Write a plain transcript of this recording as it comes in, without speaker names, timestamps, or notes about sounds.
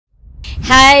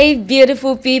Hi,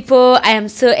 beautiful people. I am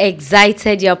so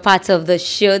excited you're part of the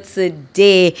show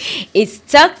today. It's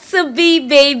Talk to Be,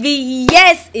 baby.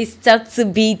 Yes, it's Talk to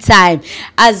Be time.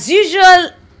 As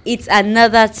usual, it's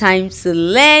another time to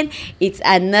learn. It's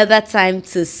another time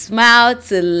to smile,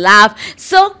 to laugh.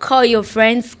 So call your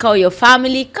friends, call your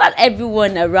family, call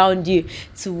everyone around you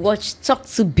to watch Talk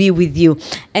to Be with you.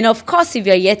 And of course, if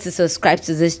you're yet to subscribe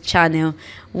to this channel,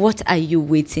 what are you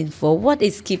waiting for? What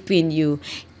is keeping you?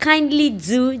 Kindly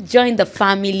do join the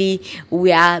family.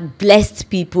 We are blessed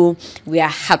people. We are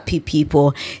happy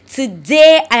people.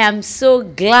 Today, I am so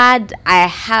glad I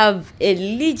have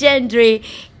a legendary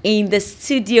in the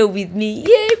studio with me.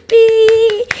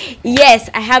 Yippee! Yes,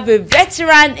 I have a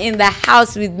veteran in the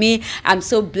house with me. I'm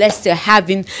so blessed to have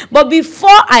him. But before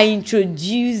I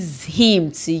introduce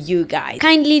him to you guys,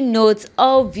 kindly note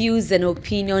all views and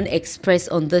opinion expressed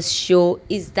on this show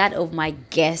is that of my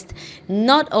guest,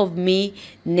 not of me,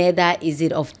 neither is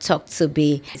it of Talk to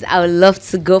Be. I would love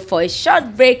to go for a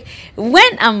short break.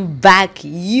 When I'm back,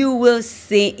 you will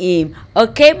see him.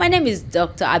 Okay, my name is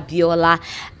Dr. Abiola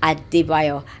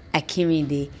Adebayo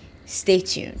Akiminde. Stay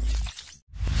tuned.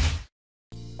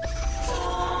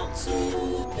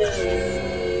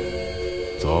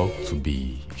 Talk to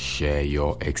Be. Share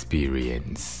your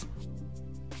experience.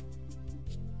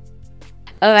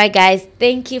 All right, guys,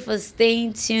 thank you for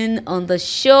staying tuned on the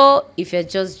show. If you're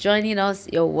just joining us,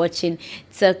 you're watching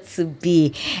Talk to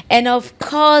Be. And of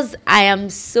course, I am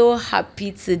so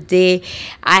happy today.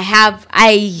 I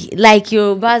like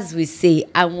Yorubas we say,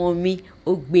 Awomi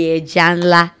Ogbe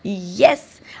Janla. Yes.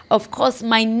 Of course,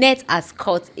 my net has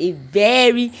caught a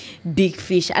very big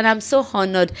fish, and I'm so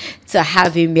honored to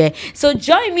have him here. So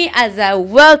join me as I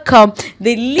welcome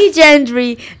the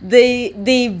legendary,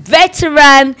 the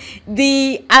veteran,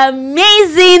 the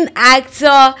amazing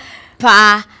actor,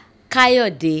 Pa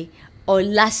Kayode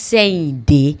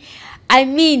Olaseyinde. I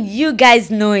mean, you guys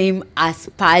know him as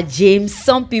Pa James.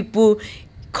 Some people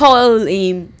call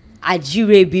him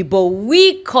Ajirebi, but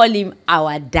we call him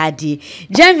our daddy.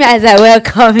 Join me as I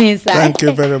welcome him, sir. Thank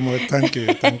you very much. Thank you.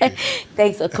 Thank you.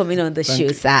 Thanks for coming on the show,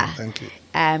 sir. Thank you.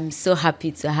 I'm so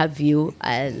happy to have you.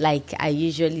 Like I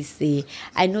usually say,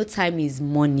 I know time is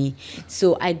money,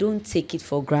 so I don't take it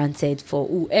for granted. For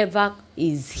whoever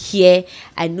is here,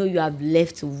 I know you have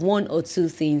left one or two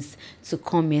things to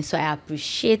come here, so I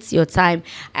appreciate your time.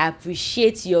 I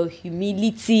appreciate your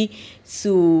humility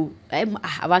to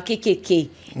our KKK.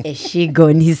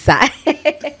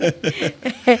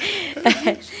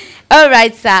 All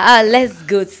right, sir. Let's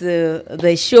go to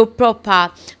the show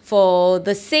proper. For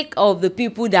the sake of the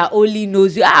people that only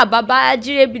knows you, Baba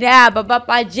Ajirebi, Baba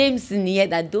Pa James in here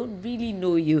that don't really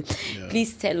know you. Yeah.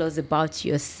 Please tell us about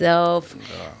yourself.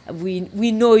 Yeah.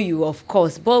 We know you, of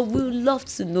course, but we would love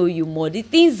to know you more. The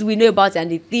things we know about and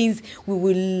the things we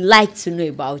would like to know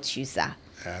about you, sir.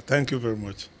 Thank you very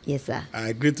much. Yes, sir.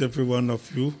 I greet every one of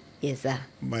you. Yes, sir.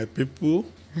 My people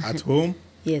at home.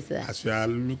 Yes, sir. As you are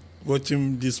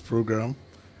watching this program,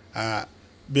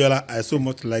 Biola, I so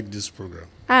much like this program.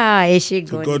 To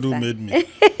God who made me.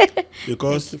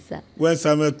 Because you, when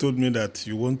Samuel told me that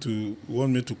you want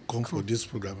me to come for this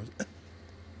program,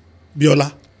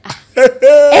 Biola,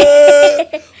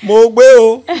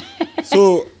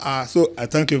 so I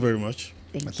thank you very much.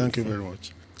 Thank you very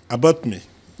much. About me.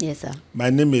 Yes, sir. My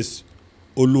name is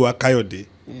Oluwakayode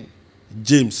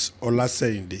James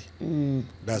Olaseyinde.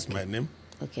 That's my name.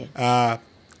 Okay.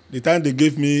 The time they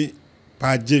gave me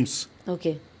Pa James.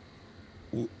 Okay.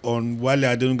 On Wale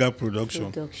Adenuga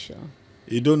production.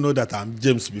 You don't know that I'm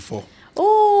James before.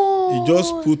 Oh. He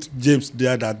just put James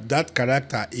there that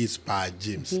character is Pa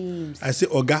James. I say,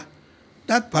 Oga,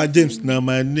 that Pa James now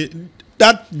my name.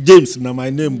 That James now my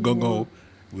name. Gongo.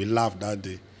 We laughed that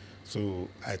day. So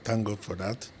I thank God for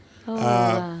that.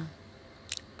 Oh.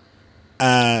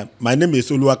 My name is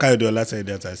Oluwakayode Olaseyinde,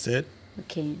 as I said.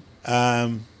 Okay. I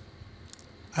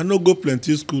no go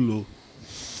plenty school.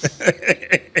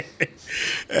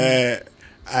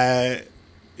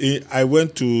 I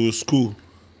went to school.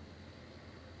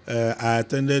 I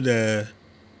attended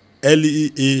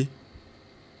LEA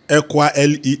Ekwa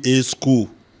LEA school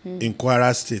in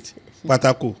Kwara State,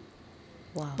 Patako.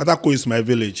 Wow. Patako is my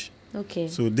village. Okay.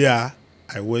 So there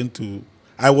I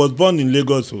was born in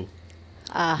Lagos. So.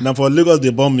 Now for Lagos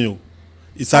they born me.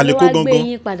 It's Aleko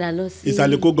Gongon. It's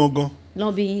Aleko Gongon.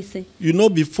 You know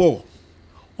before,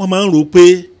 wọ́n máa ń rò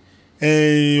pé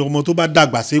ọmọ tó bá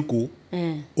dàgbà sékòó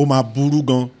ó máa burú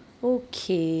gan.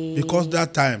 Okay. Because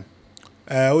that time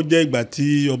ó jẹ́ ìgbà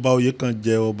tí ọba oyè kan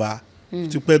jẹ ọba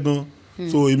ti pẹ́ gan.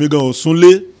 So èmi gan ò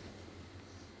súnlé.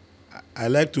 I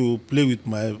like to play with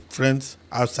my friends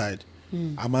outside.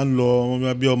 a máa ń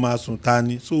lọ bí ọmọ àsùntà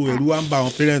ni so ẹ̀rù wa ń bà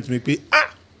àwọn parents mi pé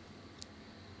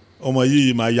ọmọ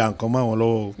yìí máa ya nǹkan mọ́ àwọn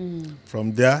lọ́wọ́.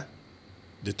 From there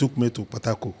they took me to Port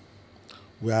Harcourt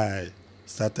where I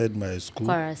started my school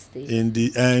in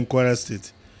Kwara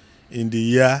State in the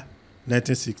year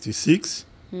 1966.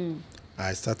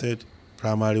 I started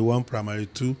primary 1, primary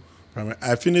 2,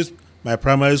 I finished my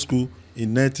primary school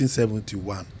in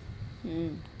 1971.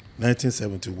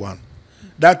 1971.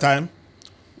 That time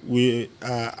we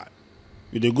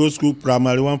dey go school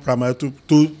primary 1, primary 2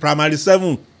 to primary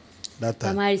 7. That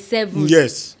time. Primary 7.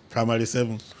 Yes, primary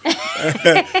 7.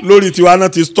 Lórí tiwa náà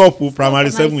ti stop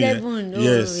primary 7 yẹn.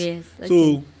 Yes. Okay.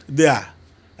 So there,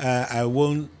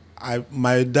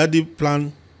 my daddy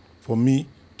planned for me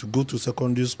to go to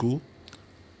secondary school.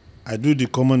 I do the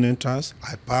common entrance.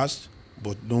 I passed,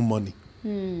 but no money.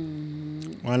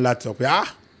 Wọ́n láti sọ pé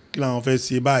kí làwọn fẹ́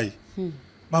ṣe báyìí.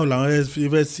 Báwo làwọn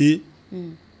fẹ́ ṣe.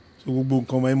 So gbogbo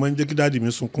nǹkan ọmọ ẹ máa ń jẹ́ kí dáàdì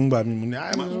mi sunkún gbà mí. Mo ní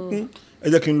máa sunkún. Ẹ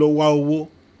jẹ́ kí n lọ wá owó.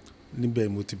 Níbẹ̀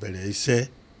mo ti bẹ̀rẹ̀ iṣẹ́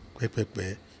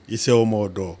pẹ́pẹ́pẹ́. Iṣẹ́ ọmọ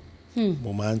ọ̀dọ̀.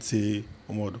 Mo máa ń ṣe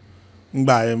ọmọ ọ̀dọ̀.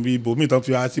 Ngbà ẹ̀ bí ibòmíì tán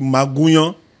fi wá sí máa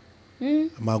gúnyán.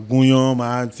 Máa gúnyán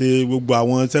máa ṣe gbogbo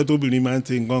àwọn iṣẹ́ tóbìnrin máa ń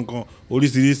ṣe nǹkan kan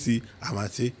oríṣiríṣi àmà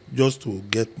ṣe just to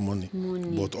get money.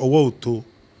 But ọwọ́ ò tó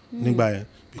nígbà yẹn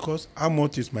because how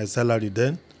much is my salary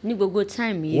then? Ní gbogbo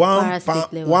time yìí Kwara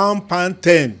State level.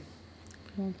 £1.10.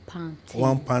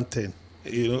 £1.10.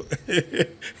 You know,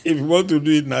 if you want to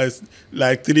do it now, it's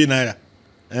like 3 naira.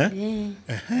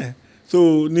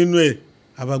 So nínú ẹ̀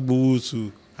abagbowó oṣù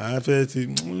àfẹ́ ti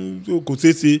kò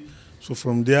ṣeéṣe. So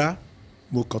from there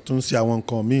mo kàn tún ṣe àwọn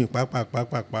nǹkan míì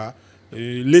pàápàá.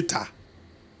 Later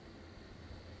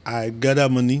I gather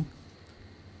money,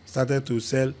 started to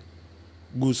sell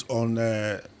goods on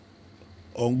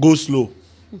go slow.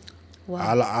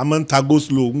 A máa ń ta go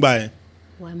slow ngbà yẹn.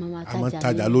 A máa ń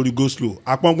tajà lórí go slow.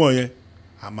 Apọ́ngbọ̀n yẹn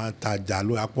a máa ń tajà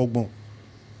lórí apọ́ngbọ̀n.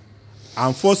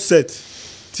 And first set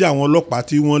tí àwọn ọlọ́pàá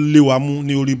tí wọ́n lé wa mú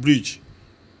ní orí bridge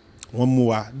wọ́n mú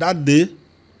wa. That day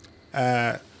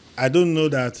I don't know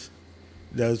that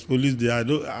there's police there.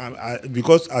 I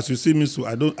because as you see me so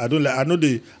I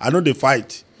know they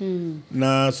fight.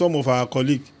 Now some of our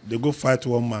colleagues they go fight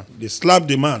one man. They slap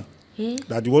the man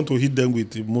that they want to hit them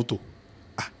with the motor.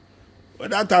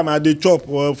 But that time I dey chop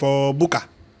for buka.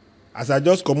 As I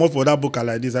just come out for that buka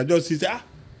like this, I just see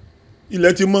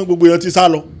ilẹ̀ ti mọ́ gbogbo èèyàn ti sá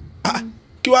lọ.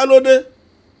 Kí wá ló dé?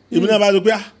 Èmi náà bá sọ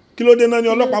pé kí ló dé náà ni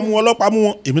ọlọ́pàá mú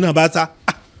wọn. Èmi náà bá sá.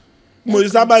 Mo ti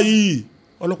sábà yìí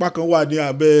ọlọ́pàá kan wà ní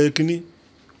abẹ́ kínní.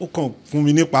 Ó kàn fún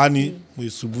mi nípa ni mo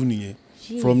ìṣubú nìyẹn.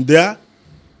 From there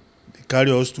they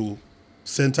carry us to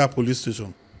Central Police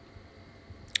Station.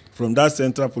 From that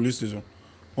Central Police Station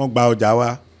wọ́n gba ọjà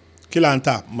wa. Kí là ń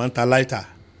tà? Máa ń ta lighter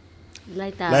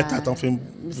tán fi ń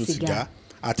bu sìgá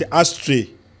àti ashtray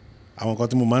àwọn kan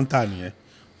tí mo máa ń tà nìyẹn.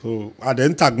 So àdé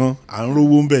ń tà gan à ń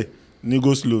rówó ń bẹ̀ ní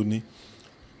go slow ni.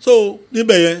 So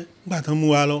níbẹ̀ yẹn nígbà tán mú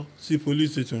wa lọ sí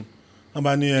police station wọ́n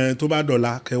bá ní tó bá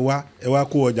dọ̀la ẹ wá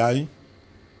kó ọjà yín.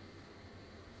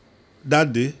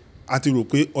 That day a ti rò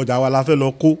pé ọjà wa la fẹ́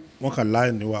lọ kó wọ́n kàn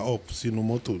line wa up sínú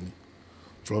mọ́tò ni.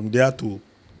 From there to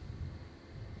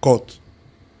court.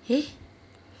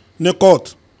 Ní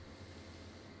court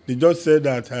they just said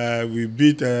that we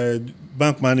beat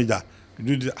bank manager.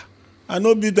 I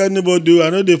no beat anybody. I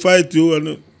no dey fight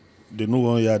you. They no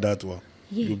wan hear that one.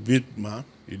 You beat man.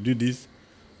 You do this.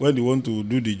 When they want to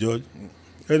do the judge,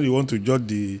 when they want to judge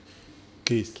the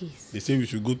case. They say we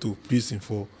should go to prison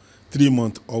for 3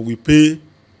 months or we pay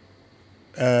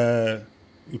 5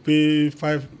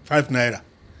 naira.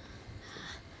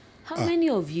 How many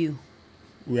of you?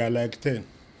 We are like 10.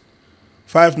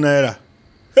 5 naira.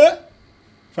 Hey?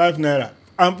 5 naira.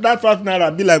 And that 5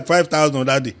 naira be like 5,000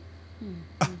 that day.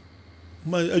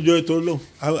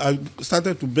 I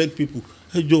started to beg people.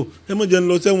 Hey Joe,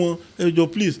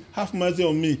 please have mercy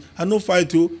on me. I no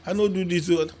fight you. I no do this.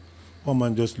 One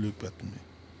man just looked at me.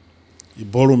 He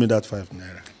borrowed me that 5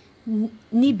 naira.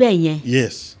 Níbẹ̀ yẹn.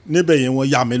 Yes. Níbẹ̀ yẹn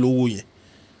wọ́n yá mi lówó yẹn.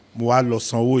 Mo wá lọ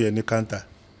sanwó yẹn ní counter.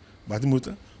 Bàtí mo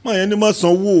tán. Má yẹn ní má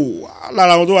sanwó.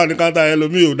 Lára àwọn tó wà ní counter yẹn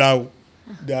lómi ò dá o.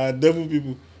 They are devil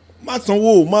people. Má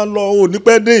sanwó, má lọ o ní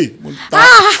pẹ́ dé.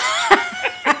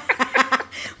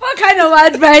 What kind of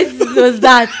advice was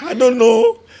that? I don't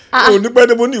know. O ní pẹ́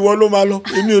dé mo ní ìwọ ló máa lọ.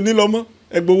 Èmi ò ní lọ mọ́.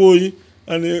 Ẹ gbowó yín.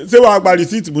 Ṣé wàá gba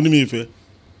receipt mo ní mi ìfẹ́.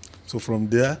 So from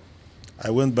there,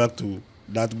 I went back to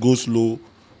that go slow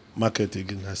market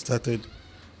again. I started.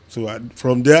 So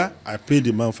from there, I paid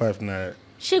the man 5 naira.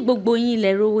 Ṣé gbogbo yín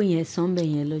lẹ rówó yẹn san bẹ̀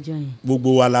yẹn lọ́jọ́ yẹn?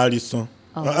 Gbogbo wa la rí san.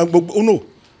 Gbogbo no,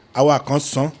 àwa kan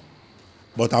san.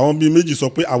 But àwọn bíi méjì sọ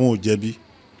pé àwọn ò jẹ̀bi.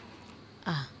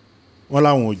 Wọ́n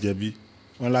láwọn ò jẹ̀bi.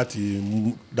 wọ́n láti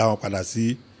dá wọn padà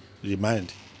sí remind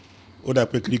ó dà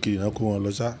pé kíríkìrì náà kó wọn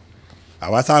lọ sá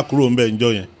àwa sá kúrò ń bẹ̀ ń jọ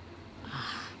yẹn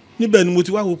níbẹ̀ ni mo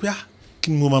ti wá wò pé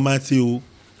kí ni mo máa ṣe o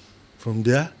from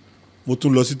there mo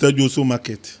tún lọ sí Tẹ́jú Oṣó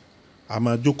market a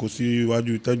máa jókòó sí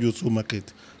iwájú Tẹ́jú Oṣó market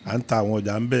à ń ta àwọn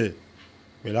ọjà ń bẹ̀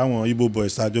pẹ̀lú àwọn Igbo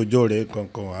boys àjọjọ́ rẹ̀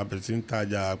kankan àbẹ̀sí ń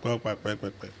tajà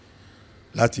pẹ́pẹ́pẹ́pẹ́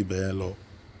láti ibẹ̀ yẹn lọ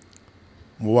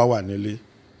mo wà nílé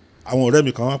àwọn ọ̀rẹ́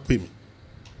mi kan wá pè mí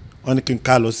wọ́n ní kí n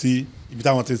ká lọ sí ibi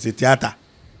táwọn ti ń ṣe tíátà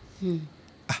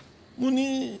mo ní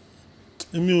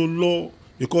èmi ò lọ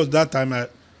because that time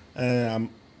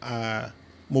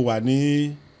mo wà ní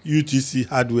UTC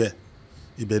hardware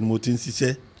ibẹ̀ ni mo ti ń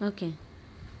ṣiṣẹ́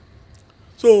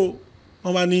so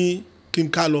wọ́n wá ní kí n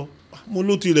ká lọ mo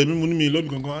ló ti rẹ̀ mí mo ní mi lọ́bì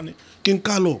kankan wá ní kí n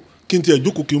ká lọ kí n tiẹ̀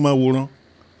jókòó kí n máa wòran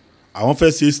àwọn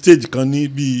fẹ́ ṣe stage kan ní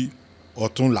bíi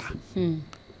ọ̀túnla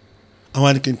àwọn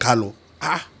á ní kí n ká lọ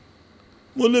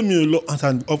mo lé mi lọ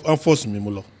and force mi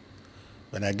mo lọ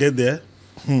when I get there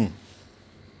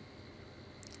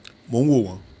mo ń wò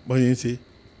wọ́n bọ́n yẹn ń ṣe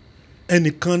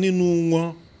ẹnìkan nínú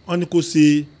wọn wọ́n ní kó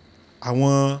ṣe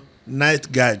àwọn night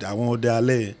guide àwọn ọdẹ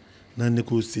alẹ́ yẹn náà ní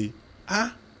kó ṣe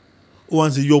ó wá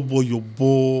ń ṣe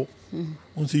yọ̀bọ̀yọ̀bọ̀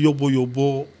ó ń ṣe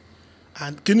yọ̀bọ̀yọ̀bọ̀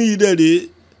and kíní yìí dẹ̀ rèé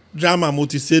drama mo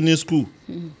ti ṣe ní school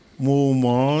mo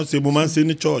mọ̀ ọ́n ṣe mo máa ń ṣe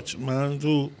ní church máa ń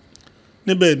tó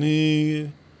níbẹ̀ ni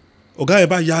ọ̀gá yẹn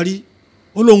bá yarí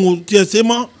ó lóun ò tiẹ̀ ṣe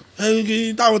mọ́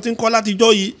táwọn ti ń kọ́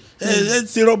látijọ́ yìí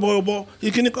ṣe rọ́bọ̀rọ́bọ̀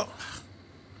ìkíní kan.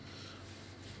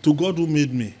 To God who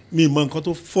made me mi mọ nǹkan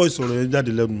tó fọ́ ìsọ̀rọ̀ yẹn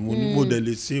jáde lẹ́nu mo ní mo dẹ̀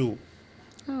lè ṣe o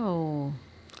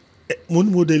mo ní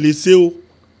mo dẹ̀ lè ṣe o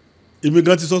èmi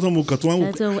gan ti sọ́sọ́ mo kàn tó wá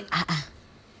wò pé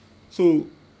so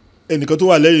ẹnìkan tó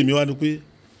wà lẹ́yìn mi wá ní pé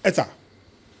ẹ̀ta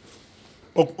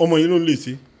ọmọ yìí ló lè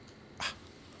ṣe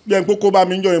bí ẹni pé kó bá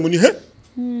mi ń jọ yẹn mo ní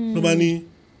ló bá ní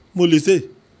mo lè ṣe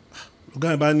ọ̀gá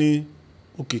yẹn bá ní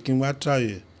òkè kí n wá try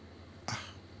ẹ̀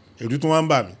ẹ̀rù tó wá ń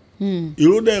bà mí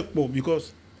èrò dẹ̀ pọ̀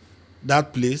because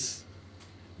that place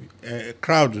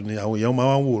crowd ni àwọn èèyàn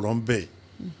máa ń wòran bẹ́ẹ̀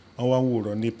wọ́n wá ń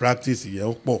wòran ní practice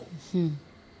yẹn pọ̀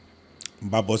n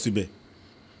bá bọ́ síbẹ̀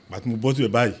bàtí mo bọ́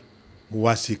síbẹ̀ báyìí mo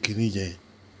wá ṣe kinní yẹn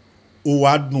ó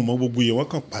wá dùn mọ́ gbogbo yẹn wọ́n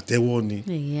kàn pàtẹ́wọ́ ni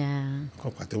wọ́n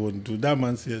kàn pàtẹ́wọ́ ni to that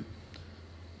man said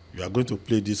you are going to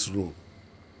play this role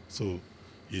so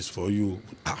it's for you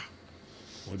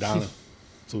mo dáràn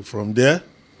so from there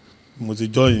mo ti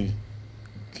join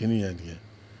kinní yẹn nìyẹn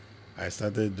I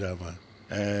started drama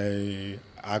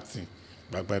acting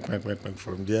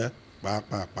from there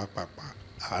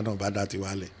àwọn náà bá dá ti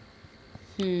wálẹ̀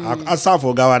asáfọ̀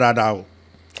ọ̀gá wa dáadáa o.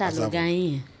 ta ló ga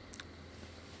yín yẹn.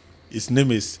 His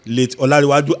name is late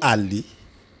Ọláríwájú Ali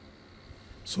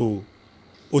so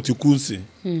ó ti kú sí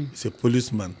he's a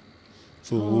policeman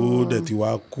so ó dẹ̀ ti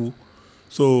wá kú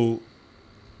so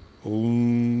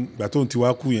òun gbà tóun ti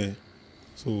wá kú yẹn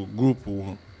so group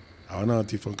wọn àwọn náà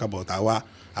ti fọ́n kábọ̀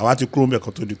àwa ti kúrò ń bẹ̀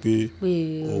kan tó di pé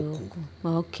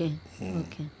ó kú.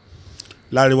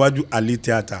 Láríwájú Ali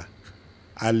theatre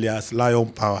alias Lion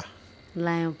Power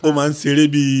ó máa ń ṣeré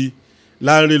bíi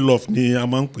Larry Love ni a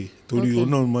máa ń pè torí òun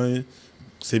náà máa ń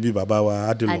ṣe bí bàbá wa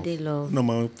Adelove náà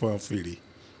máa ń fọ́n fèrè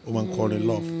ó máa ń kọrin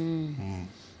love.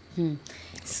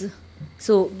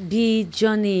 So bí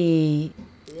Johnny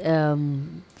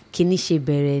kìíní ṣe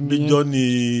bẹ̀rẹ̀ nìyẹn. bí Johnny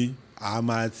a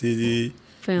máa ṣe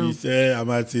iṣẹ́ a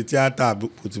máa ṣe tíátà bó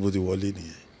ti wọlé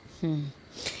nìyẹn.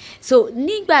 So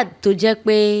nígbà tó jẹ́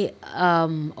pé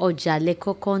ọjà lẹ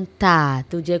kọ́kọ́ ń tà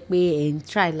tó jẹ́ pé ẹ̀ ń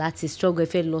try láti struggle ẹ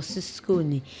fẹ́ lọ sí school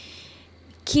ni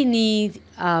kí ni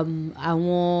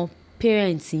àwọn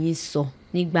parents yín sọ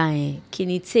nígbà yẹn kí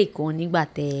ni take on nígbà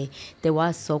tẹ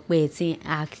wá sọ pé ẹ ti ń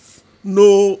act.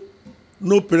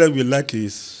 No parent will like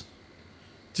his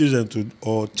children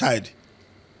or child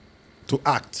to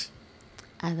act.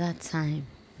 At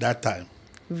that time.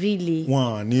 Really.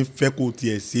 wọn à ní fẹ́ kó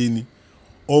tiẹ̀ ṣe ni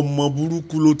ọmọ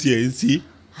burúkú ló tiẹ̀ ń ṣe.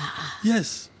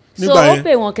 Yes. So ó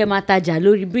pè wọn kẹ́ máa tajà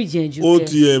lórí bíríìjì yẹn jù. ó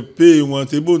tiẹ̀ pè wọn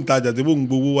tí bó ń tajà tí bó ń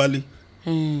gbowó wálé.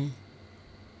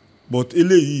 But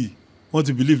eléyìí wọ́n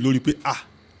ti believe lórí pé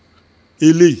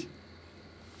eléyìí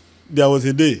there was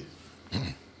a day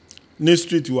ní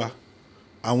street wa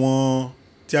àwọn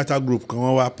theatre group kan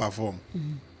wọ́n wá perform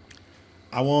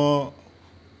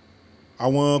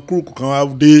àwọn crook kan wá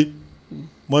dé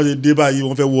wọ́n lè dé báyìí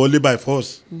wọ́n fẹ́ wọlé by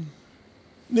force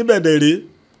níbẹ̀ dẹ̀rẹ̀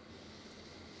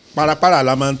parapara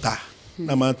la máa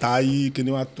ń ta yí kí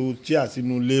ni wọ́n tó chair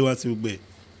sínú ilé wọ́n ti gbẹ̀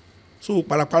so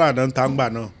parapara náà ń ta ń gbà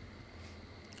náà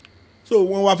so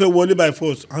wọ́n wá fẹ́ wọlé by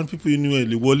force and people inú ẹ̀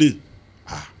lè wọlé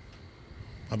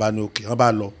wọ́n bá ní òkè wọ́n bá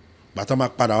lọ bàtà máa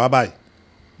padà wá báyìí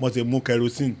wọ́n ti mú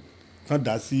kerosene tán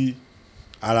dà sí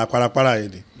ara parapara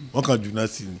yẹn ni wọ́n kàn jùnà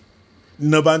sí ni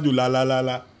iná bá ń jù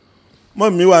lálálálá mọ́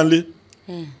mi wà nílé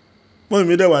mọ́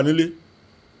mi dẹ̀ wà nílé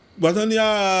gbàtán ní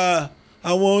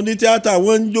àwọn onítíátà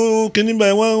wọ́n ń jó kinní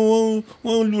bẹ́ẹ̀ wọ́n ń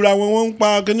lura wọ́n ń pa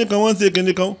kinní kan wọ́n ń ṣe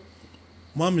kinní kan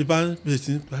mọ́ mi bá bẹ̀rẹ̀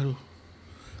sí pariwo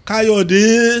Káyọ̀dé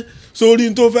sórí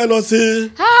tó fẹ́ lọ ṣe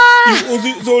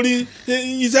sórí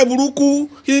iṣẹ́ burúkú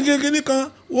kinní kan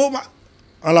wọ́n máa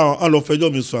àwọn lọ fẹjọ́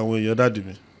mi sùn àwọn èèyàn dáàdì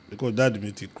mi because dáàdì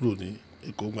mi ti kúrò ní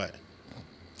Èkó gbà ẹ̀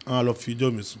àwọn lọ fẹjọ́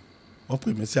mi sùn wọ́n pè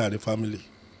mí sí àárín family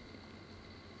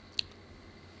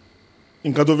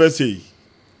nǹkan tó fẹ́ ṣe yìí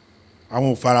àwọn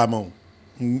ò faramọ́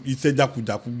iṣẹ́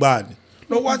jákujàku gbáà ni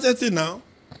lọ́wọ́ ṣẹ́ṣẹ́ náà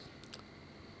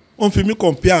wọ́n fi mí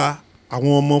compare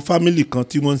àwọn ọmọ family kan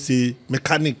tí wọ́n ń ṣe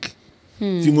mechanic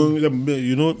tí wọ́n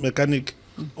mechanic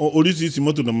oríṣiríṣi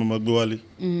mọ́tò náà máa gbé wálé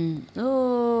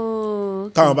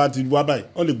táwọn bá ti wá báyìí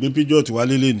wọ́n lè gbé píjọ́ tí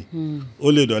wálé lẹ́nu ó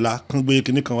lè dọ̀la kán gbé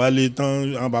kinní kan wálé tán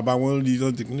àwọn bàbá wọn rí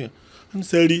tán ti kinní kan ń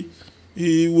sẹ́rí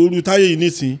ìwòrú táyé yìí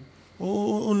nísìn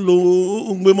ó ń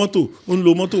gbé mọ́tò ó ń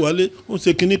lo mọ́tò wálé ó ń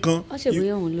ṣe kinní kan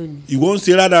ìwọ ń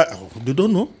ṣe rárá they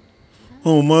don't know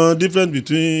wọn ò mọ difference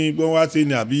between wọn wá sí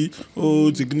ni àbí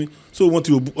ó ti kinní so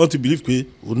wọ́n ti believe pé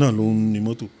òun náà ló ń ní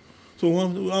mọ́tò so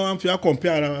wọ́n fi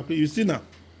compare ara wọn pé you see now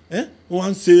wọ́n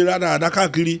ń ṣe rárá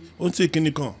àdákàkiri ó ń ṣe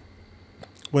kinní kan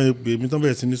wọ́n yẹ pé mi tán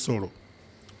bẹ̀rẹ̀ sí ní sọ̀rọ̀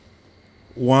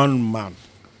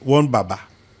one baba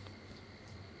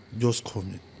just come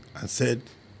in and said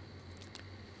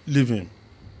leave him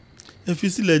ẹ fi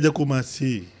sílẹ̀ jẹ́ kó máa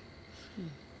ṣe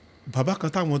bàbá kan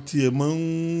táwọn tiẹ̀ máa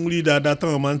ń rí dáadáa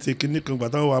táwọn máa ń ṣe kinní kan gbà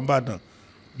táwọn wà ń bàdàn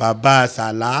bàbá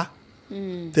àṣàlá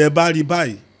tẹ bá rí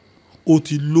báyìí ó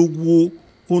ti lówó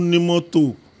ó ní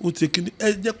mọ́tò ó ti kinní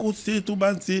ẹ jẹ́ kó ṣe tó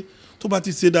bá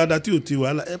ti ṣe dáadáa tí ò ti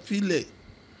wàhálà ẹ filẹ̀.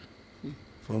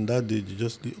 From that day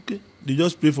they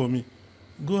just pray for me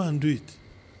go and do it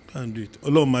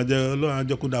ọlọ́run máa jẹ́ ọlọ́run á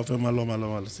jẹ́ kó dáa fẹ́ máa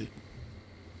lọ́ sí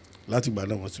láti gbà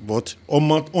náà wọ́n sí but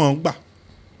ọmọ wọn gbà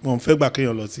wọn fẹ́ gbà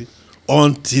kéèyàn lọ sí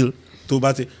until tó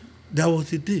bá ti there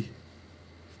was a day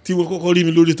tí wọ́n kọ́kọ́ rí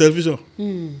mi lórí television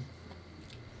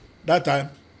that time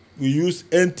we use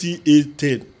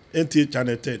NTA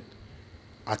channel 10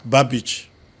 at Bar Beach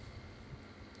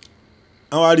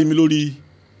àwọn á rí mi lórí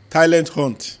Talent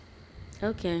Hunt.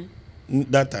 Okay.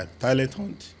 That time Talent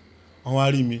Hunt wọ́n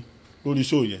wá rí mi lórí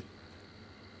show yẹn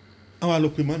àwọn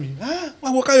àlòpẹ̀ mami wá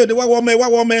wọ Káyọ̀dé wá wọ ọmọ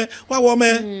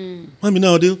mami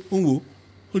náà dé ń wò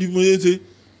ó rí mi ṣe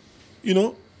you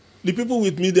know the people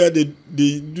with me there they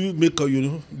do make up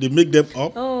they make them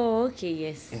up. Oh okay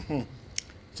yes.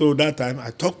 So that time I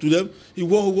talk to them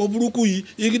ìwọ burúkú yìí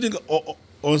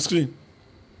on screen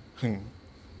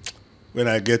when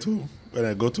I got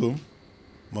home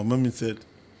my mommy said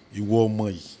ìwọ ọmọ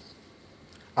yìí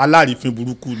alárìífín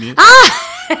burúkú ni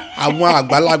àwọn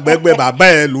àgbàlagbà ẹgbẹ́ bàbá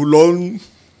ẹ ló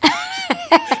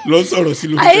ń sọ̀rọ̀ sí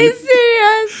lórí. Are you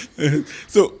serious?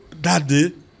 So that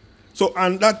day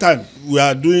and that time we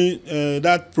are doing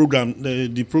that program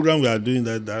the program we are doing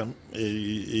that time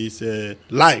is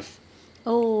live.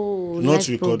 Not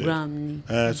recorded. Program.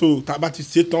 So tá bá ti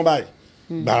ṣe tán báyìí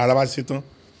gbàrà tá bá ti ṣe tán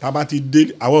tá bá ti dé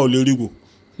àwa ò lè rí wò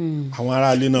àwọn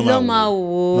ará ilé náà máa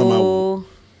wò.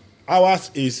 Ours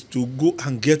is to go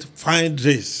and get fine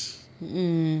dress.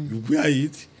 You wear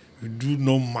it, you do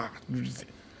normal.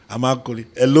 Amakori.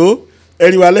 Hello?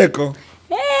 Eriwa lẹ́ẹ̀kan.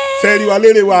 Ṣé eriwa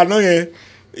lérè wa àná yẹn?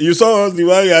 You saw us the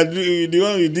one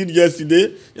you did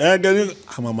yesterday.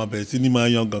 Àmàmà bẹ̀rẹ̀ sí ni máa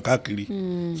yan gan káàkiri.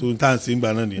 So n tá à ń ṣe ń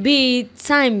gbà náà nìyẹn.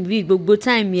 Bí gbogbo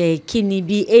time yẹn kí ni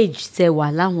bí age tẹ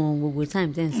wà láwọn gbogbo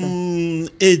time tẹ́ ń sọ?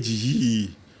 Age yìí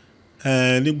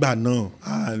nígbà náà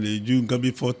a lè ju nǹkan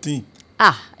bí 14.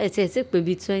 Ẹ ti pé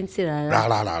bí 20 rárá.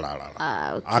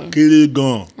 Rárá. Akéré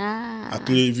gan.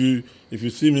 Akéré if you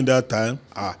see me that time,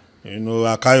 you know,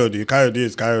 Káyọ̀dé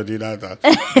is Káyọ̀dé that time.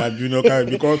 That junior Káyọ̀dé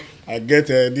because I get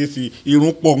this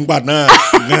irun pọ̀ ngbà náà.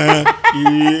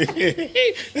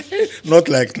 Not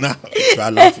like now. You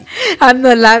are laughing. I'm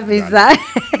not laughing, sir.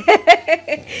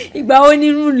 Ìgbà wo ni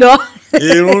irun lọ?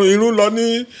 Irun lọ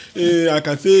ní I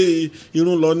can say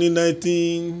irun lọ ní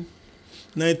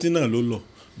 1990 náà ló lọ.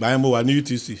 Báyìí mo wà ní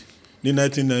UTC ní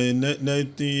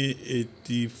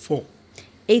 1984.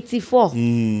 84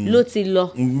 ló ti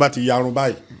lọ. n bá ti yarun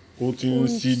báyìí ó ti ń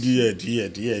sí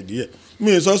díẹ̀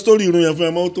mi ì sọ sítórì irun yẹn fún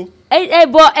ẹ mọ́ tó.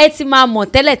 bọ́ ẹ ti máa mọ̀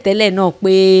tẹ́lẹ̀tẹ́lẹ̀ náà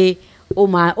pé ó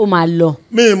máa lọ.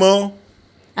 mi ì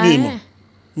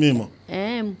mọ̀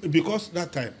because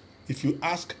that time if you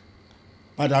ask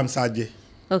Madam Saje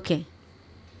okay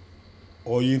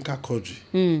or Yinka Quadri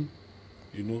you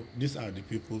know these are the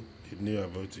people they knew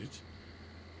about it.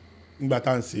 Ngbà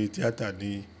tá à ń ṣe tíátà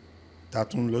ní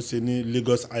tatun lọ ṣe ní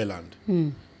Lagos Island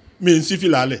mi ń sí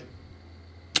fìlà lẹ̀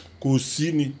kò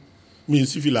sí ni mi ń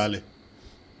sí fìlà lẹ̀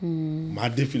màá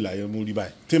dé fìlà yẹn mú rí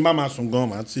báyìí tí n bá máa sùn gan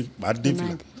màá dé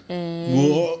fìlà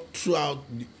wo throughout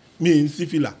mi ń sí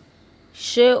fìlà.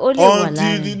 ṣé ó lè wà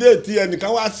láàrin until the day tí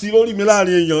ẹnìkan wá sí lórí mi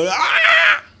láàrin èèyàn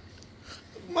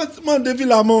má dé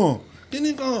fìlà mọ́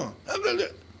kíní kan.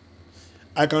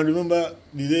 I can remember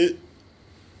the day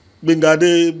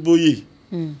Gbẹ̀ngàdé Bóyè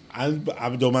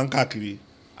àjọ máa ń káàkiri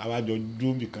àwọn àjọ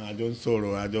dúró kan àjọ ń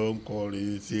sọ̀rọ̀ àjọ ń kọrin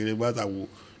ṣeré gbàtàwọ̀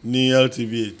ní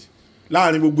LTV8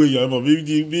 láàrin gbogbo èèyàn mọ̀ bí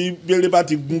bẹ́rẹ̀ bá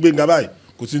ti gún Gbẹ̀ngà báyìí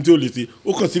kò sí tí ó lè ṣe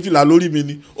ó kàn sí fìlà lórí mi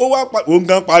ni òun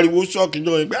gan pariwo ṣọ́ọ̀kì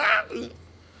jọ ẹ̀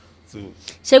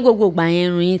ṣé gbogbo ìgbà yẹn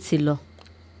irun yín ti lọ.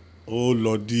 ó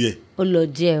lọ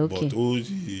díẹ̀ ok but ó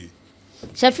sì.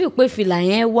 ṣe fi pé fìlà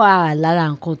yẹn wà lára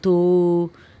nǹkan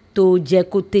tó jẹ́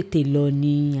kó tètè lọ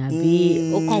ni àbí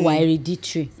ó kàn wá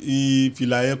hereditary.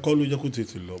 fìlà yẹn kọ́ ló jẹ́ kó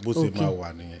tètè lọ bó ṣe máa wà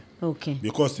nìyẹn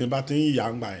because tí n bá ti ń yà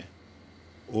ń gbà yẹn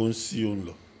ó ń sí ó ń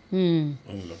lọ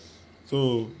so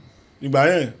ìgbà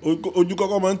yẹn ojú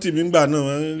kọ́kọ́ máa ń tì mí gbà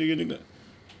náà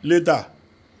later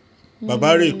bàbá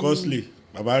rè costly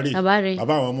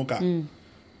bàbá àwọn múkà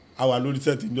a wà lórí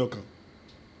sẹ́ẹ̀tì ìjọ kan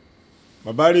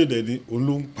bàbá rè dẹ̀ ni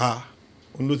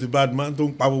òun ló ti bad man tó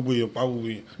ń pa gbogbo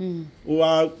èèyàn ó wá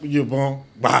yìnbọn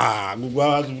gbàá gbogbo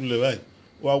wa tó lè báyìí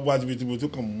ó wá wá síbi tí mo tó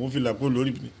kàn mú fìlà kó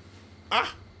lórí mi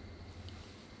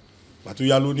pàtó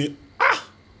yá ló ní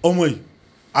ọmọ yìí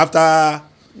after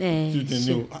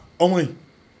ọmọ yìí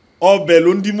ọbẹ̀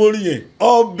ló ń dí mórí yẹn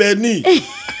ọbẹ̀ ní.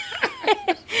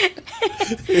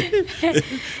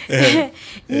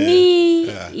 ní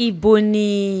ibo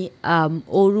ni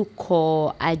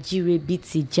orúkọ Ajirebi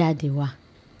ti jáde wá.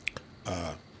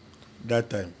 That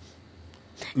time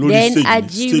lórí then stage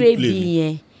Ajirebi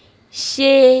yẹn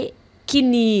ṣé kí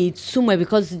ni ìtumọ̀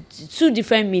because two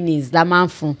different meanings la máa ń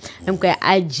fún ẹ pé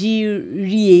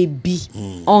Ajirebi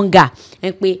hunger ẹ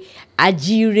pé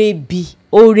Ajirebi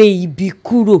oore ibi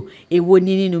kúrò èwo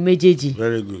ni nínú méjèèjì.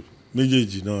 very good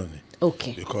méjèèjì náà ni.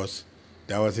 okay because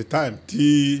there was a time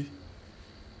tí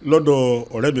lọ́dọ̀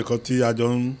ọ̀rẹ́ mi kan tí a jọ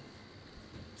ń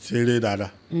ṣeré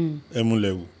dáadáa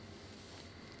ẹmúlẹ̀wò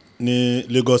ní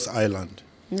Lagos Island.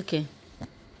 okay.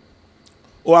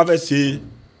 ó wá fẹ́ ṣe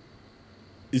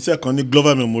iṣẹ́ kan ní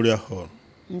Glover Memorial Hall.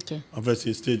 okay. wọ́n fẹ́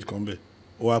ṣe stage kan bẹ́ẹ̀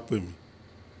ó wá pè mí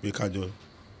pé kájọ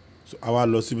a wá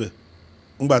lọ síbẹ̀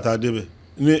ńgbà tá a débẹ̀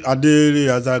ní adéré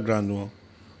azar grand wọn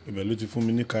ibẹ̀ ló ti fún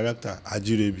mi ní character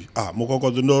Ajirebi mo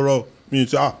kọ́kọ́ tó lọ́rọ̀ mi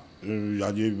ti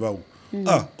Ajirebi báwo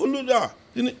olódà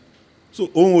so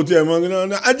ohun ò tiẹ̀ mọ́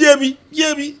ní Ajirebi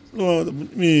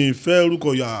mi fẹ́ orúkọ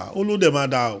yà olódẹ̀ máa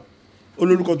dà o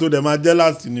olórúkọ tó dẹ̀ máa jẹ́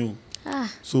láti ni o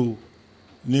so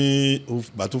ní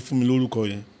ìgbà tó fún mi lórúkọ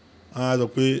yẹn á sọ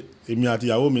pé èmi àti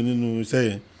ìyàwó mi nínú iṣẹ́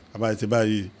yẹn àbáyé ti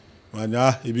báyìí wọn ni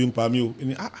ebi ń pa mí o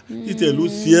títẹ̀ ló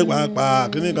sí ẹ pàápàá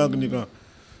kíníkan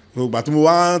ìgbà tí mo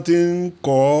wá ti ń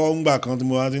kọ́ ńgbà kan tí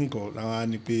mo wá ti ń kọ́ làwọn á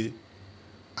ní pé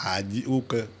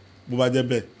bó bá jẹ́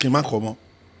bẹ́ẹ̀ kí n má kọ́ mọ́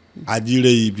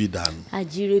Ajirebi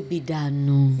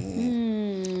dànù.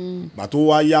 gbà tó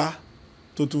wá yá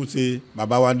tó tún ṣe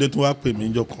bàbá wa dé tó wá pè mí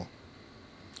jọ kan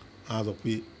a sọ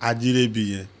pé Ajirebi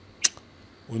yẹn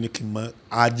ó ní kí n mọ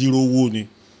ajírówó ni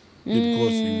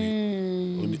because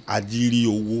ó ní ajírí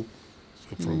owó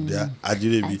so from there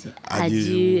Ajirebi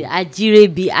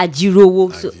ajírówó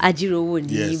so ajírówó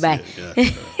ní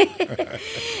báyìí.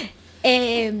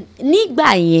 nígbà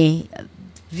yẹn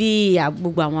bí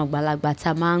gbogbo àwọn àgbàlagbà tá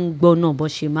a máa ń gbọ́ náà bó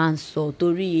ṣe máa ń sọ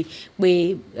torí pé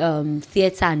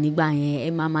theatre nígbà yẹn ẹ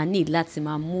máa need láti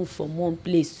máa move from one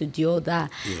place to the other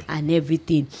and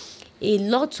everything. A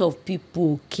lot of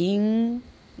people kì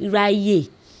í ráyè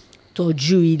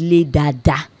tọ́jú ilé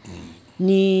dáadáa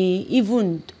ni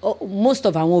even most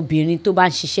of àwọn obìnrin tó bá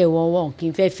ń ṣiṣẹ́ wọn kì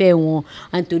í fẹ́ wọn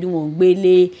nítorí wọn ń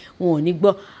gbélé wọn ò ní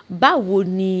gbọ́. Báwo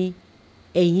ni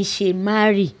ẹ̀yin ṣe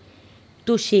marry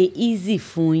tó ṣe easy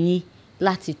fún yín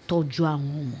láti tọ́jú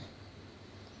àwọn ọmọ?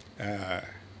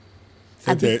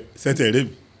 sẹ́tẹ̀ rẹ̀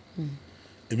mi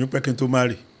èmi pẹ́ kí n tó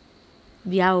marry.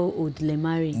 bí a ò lè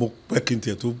marry. mo pẹ́ kí n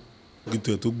tiẹ̀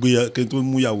tó gbé kí n tó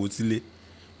mú ìyàwó sílé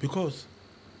because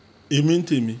èmi ń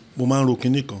tèmi mo máa ń ro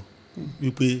kinní kan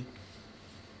wípé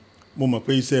mo mọ̀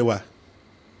pé iṣẹ́ wa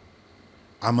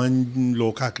a máa ń lọ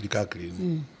káàkiri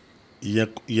ni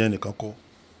ìyẹn nìkan kọ́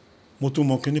mo tún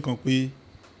mọ̀ kinní kan pé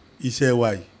iṣẹ́ wa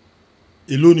yìí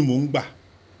èló ni mò ń gbà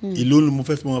èló ni mo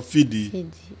fẹ́ fi mọ fíìdì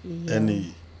ẹni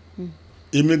yìí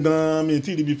èmi gan mi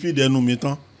tí ibi fíìdì ẹnu mi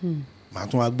tán màá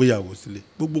tún wá gbéyàwó sílé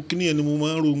gbogbo kíní yẹn ni mo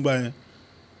máa ń ro ń gbà yẹn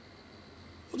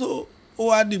ó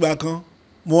wá dìgbà kan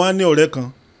mo wá ní ọ̀rẹ́ kan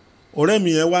ọ̀rẹ́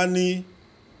mi yẹn wá ní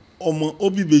ọmọ ó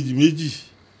bí ìbejì méjì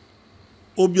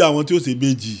ó bí àwọn tí ó ṣe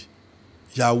ìbejì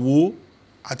ìyàwó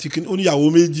àti kí ó ní ìyàwó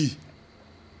méjì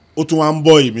ó tún wá ń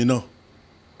bọ́ èmi náà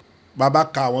bàbá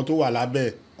ka àwọn tó wà lábẹ́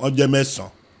wọn jẹ́ 9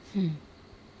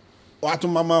 wọ́n á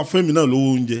tún máa fún èmi náà lówó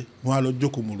oúnjẹ wọ́n á lọ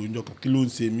jókòó mọ̀ lóúnjẹ kan kí ló ń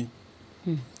ṣe mí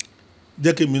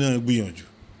jẹ́ kí èmi náà gbìyànjú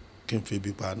kí n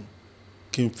febi panu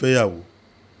kí n fẹ́yàwó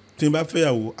tí n bá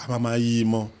fẹ́yàwó a máa yí i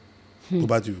mọ́ tó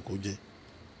bá ti wù kó jẹ́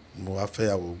mo wá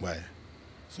fẹ́yàwó gbà yẹn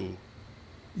so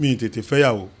mi ì tètè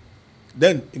fẹ́yàwó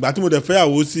then ìgbà tí mo dẹ̀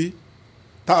fẹ́yàwó sí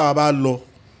tá a bá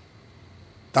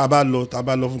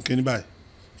lọ fún kinní báyìí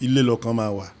ilé lọ́kàn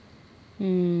máa wà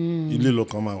ilé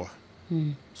lọ́kàn máa wà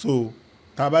so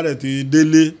tá a bá dẹ̀ ti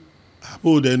délé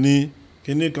àbò dẹ̀ ní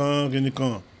kinní kan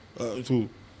so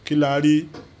kí la rí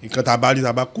nǹkan tá a bá rí tá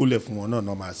a bá kólẹ̀ fún wọn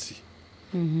náà máa sí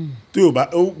tí ò bá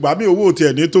gbà mí owó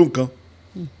tiẹ̀ ní tó nǹkan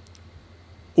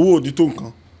owó òdì tó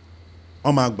nǹkan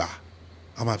wọ́n máa gbà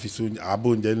wọ́n máa fi so àbò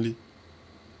oúnjẹ ńlẹ̀.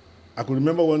 I could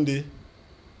remember one day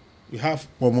we have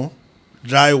pọ̀mọ́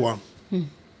dry one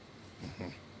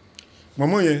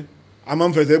pọ̀mọ́ yẹn a máa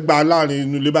ń fẹsẹ̀ gba láàrin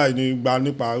inú ilé báyìí ní gba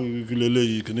nípa ìkìlẹ̀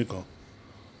eléyìí kìíní kan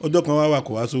ọjọ́ kan wá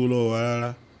kò wá sówó lọ́wọ́ wa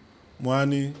rárá mo á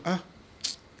ní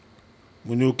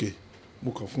mo ní òkè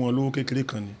mo kàn fún wọn lówó kékeré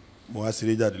kan ni mo wá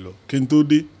ṣeré jáde lọ kí n tó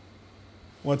dé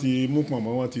wọ́n ti mú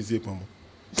pọ̀mọ́ wọ́n ti ṣe pọ̀mọ́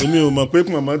èmi ò mọ̀ pé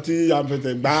pọ̀mọ́ tí a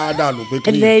fẹsẹ̀ gbá dànù pé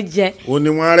kí ni o ní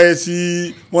wọ́n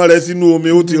rẹ́ sínú omi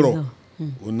ó ti rọ̀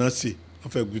òun náà sè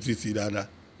wọ́n fẹ́ gùn títí dáadáa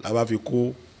la bá fi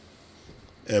kó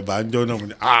ẹ̀bà ń jọ náà mo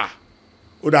ní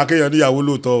ó dáa kéèyàn níyàwó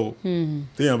lóòótọ́ o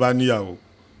téèyàn bá níyàwó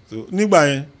nígbà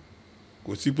yẹn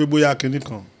kò sí pé bóyá kinní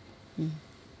kan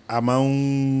a máa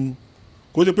ń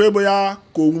kò sí pé bóyá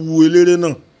kò wu eléré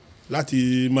náà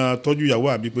láti máa tọ́jú ìyàwó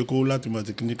àbí pé kó láti máa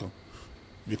ti kinní kan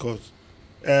because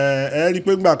ẹ rí i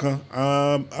pé ńgbà kan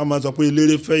a máa sọ pé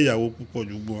eléré fẹ́ ìyàwó púpọ̀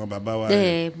ju gbogbo àwọn bàbá wa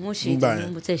nígbà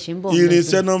yẹn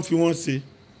irinṣẹ́ náà fi wọ́n ṣe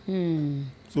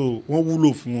so wọ́n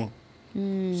wúlò fún wọn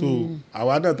so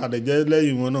àwa náà tàdé jẹ́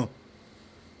lẹ́yìn wọn náà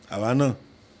àwa náà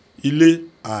ilé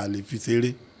a lè fi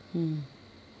ṣeré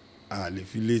a lè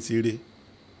fi lé ṣeré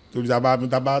torí tá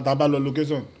bá lọ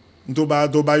location tó bá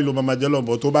yìí ló máa jẹ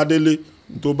lọ́bọ̀ tó bá délé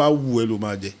tó bá wù ẹ́ ló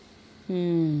máa jẹ.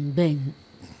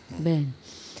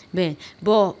 bẹ́ẹ̀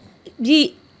bọ́ bí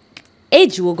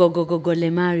age wo gọ́gọ́gọ́gọ́ lẹ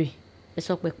máa rí ẹ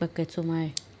sọ pé pẹ́kẹ́ tó máa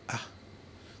rí.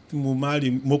 tí mo máa rí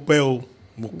mo pẹ́ o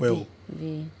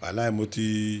wàláì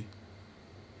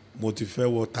mo ti fẹ́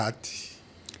wọ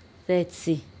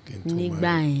 30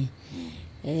 nígbà yẹn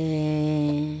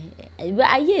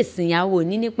ayé ìsìnyàwó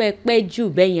ní nípa pẹ́ jù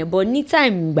bẹ́ẹ̀ yẹn bọ́ ní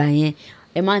táìmù gbà yẹn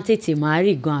ẹ máa ń tètè máa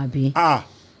rí gan àbí.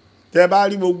 tẹ bá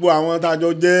rí gbogbo àwọn tájọ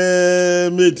jẹ́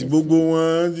méètì gbogbo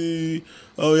wọn ti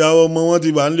ìyàwó ọmọ wọn ti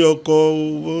wà nílé ọkọ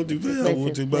wọn ti fẹ́ ìyàwó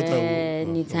ti gbàtàwó.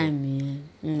 ní táìmù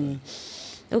yẹn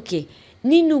ok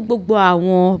nínú gbogbo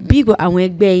àwọn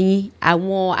ẹgbẹ́ yín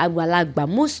àwọn àgbàlagbà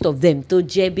most of them tó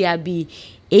jẹ́ bí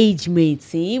age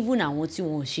mates even àwọn tí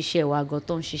wọ́n ń ṣiṣẹ́ wa gan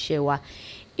tó ń ṣiṣẹ́ wa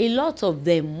a lot of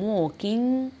them wọn kì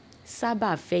í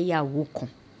sábà fẹ́yàwó kan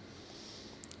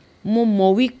mo mọ̀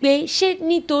wípé ṣé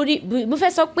nítorí mo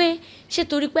fẹ́ sọ pé ṣé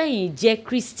torí pé ẹ̀yin jẹ́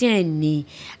Christian ni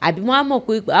àbí wọ́n á mọ̀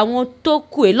pé àwọn tó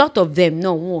kù a lot of them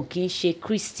náà wọn kì í ṣe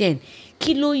Christian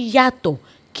kí ló yàtọ̀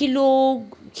kí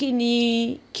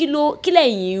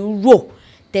lẹ̀yin rò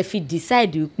tẹ́ fi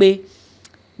decide wípé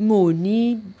mo ò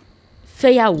ní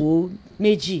fẹ́yàwó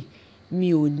méjì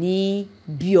mi ò ní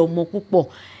bí ọmọ púpọ̀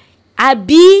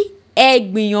àbí ẹ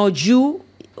gbìyànjú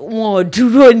wọn ò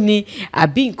dúró ni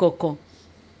àbí nǹkan kan.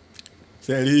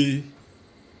 ṣe rí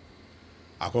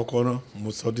àkọ́kọ́ náà mo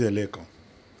sọ díẹ̀ lẹ́ẹ̀kan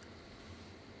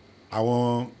àwọn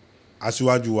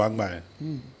aṣíwájú wa gbà yẹn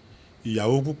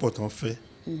ìyàwó púpọ̀ tán fẹ́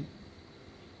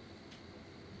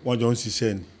wọ́n jọ ń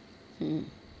ṣiṣẹ́ ni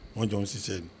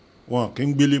wọ́n kì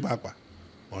í gbélé pàápàá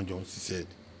wọ́n jọ ń ṣiṣẹ́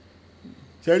ni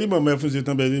ṣe rí mọ̀mọ́ ẹ fún ṣe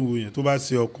tán bẹ́ẹ̀ níbo yẹn tó bá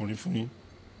ṣe ọkùnrin fún yín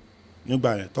nígbà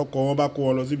yẹn tọkọ wọn bá kó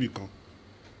wọn lọ síbì kan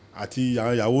àti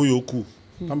àwọn ìyàwó yòókù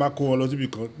tán bá kó wọn lọ síbì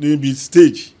kan níbi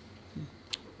stage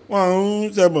wọn ń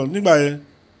ṣẹbọ nígbà yẹn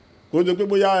kó tó pé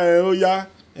bóyá ó yá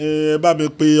ẹ bá mi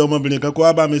pe ọmọbìnrin kan kó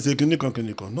wá bá mi ṣe kinní kan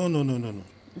no.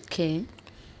 Okay.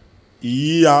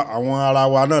 ìyí àwọn ara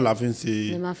wa náà la fi ń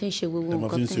ṣe ẹ máa fi ń ṣe gbogbo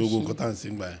nǹkan tá à ń ṣe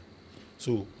gbà yẹn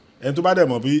so ẹni tó bá dẹ̀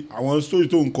mọ̀ bí àwọn story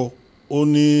tó ń kọ ó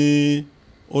ní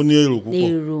èrò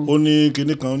púpọ̀ ó ní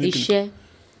kinní kan ó ní kinní kan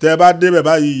tẹ́ bá débẹ̀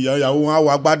báyìí ìyàwó wọn á wọ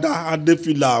agbádá á dé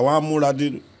fìlà wọn á múra dé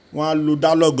wọn á lo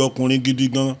dálọ́gì ọkùnrin gidi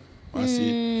gan wọ́n ṣe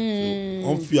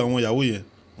wọ́n fi àwọn ìyàwó yẹn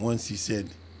wọ́n ń ṣiṣẹ́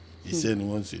ni iṣẹ́ ni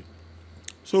wọ́n ń ṣe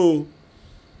so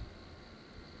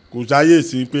kò sáyè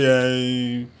sí pé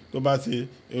tó bá ṣe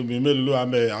obìnrin mélòó ló wà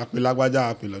mẹ́ àpè lágbájá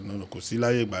àpè lọ́nà kò sí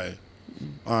láyé ìgbà yẹn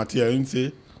àwọn àti ẹ̀ ń ṣe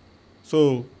so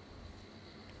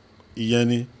ìyẹn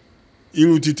ni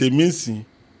irú ti tèmi ń sìn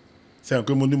sẹ́yìn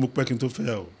pé mo ní mo pẹ́ kí n tó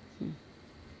fẹ́yàwó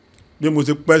bí mo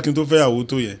ṣe pẹ́ kí n tó fẹ́yàwó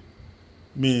tó yẹ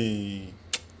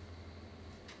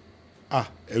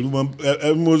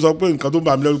ẹ̀rù mo sọ pé nǹkan tó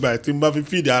bà mí lẹ́rù gbà tí mo bá fi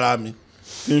fíìdì ara mi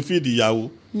tí n fíìdì ìyàwó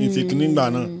ní ti kí nígbà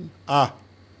náà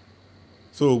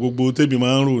so gbogbo tèmi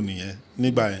máa ń rò nìyẹn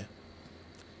nígbà yẹn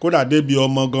kódà débi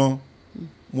ọmọ gan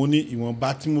mo ní ìwọ̀nba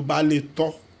tí mo bá lè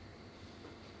tọ́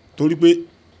torí pé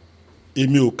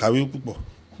èmi ò kàwé púpọ̀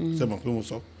ṣe mọ̀ pé mo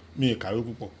sọ mi ò kàwé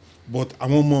púpọ̀ but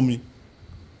àwọn ọmọ mi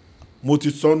mo ti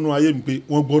sọnù ayé mi pé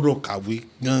wọ́n gbọ́dọ̀ kàwé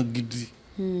gan gidi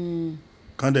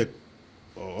kán dẹ̀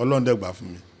Ọlọ́run dẹ̀ gbà fún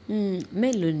mi.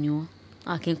 Mélòó ni wọ́n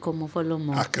akẹ́kọ̀ọ́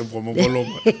fọlọ́mọ.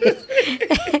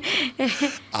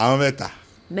 Àwọn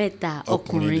mẹ́ta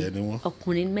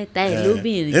ọkùnrin mẹ́ta ẹ̀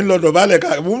lóbìnrin. ń lọ dọ̀bálẹ̀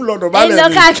mo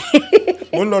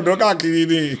ń lọ dọ̀ káàkiri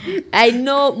ni. I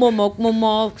know mo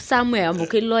mọ Samuel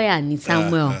amoke lọ́ọ̀yà ni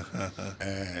Samuel.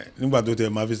 Nígbà tó tẹ̀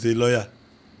máa fi ṣe lọ́ọ̀yà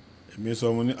èmi sọ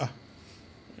mo ní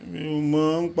mi ò mọ̀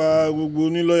ń pa gbogbo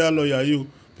ní lọ́ọ̀yà yìí o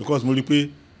because mo rí pé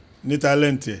ní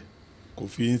talent ẹ̀ kò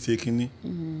fi ń ṣe kínní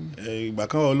ìgbà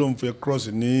kan wọ́n lóun fẹ́ cross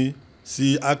ní sí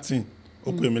acting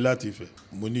ó pè mí láti Ifẹ̀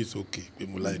mo ní it's okay pé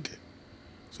mo like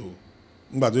so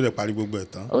nígbà tó dẹ̀ parí gbogbo ẹ̀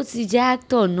tán. ó ti jẹ́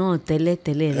actor náà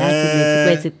tẹ́lẹ̀tẹ́lẹ̀ láti lè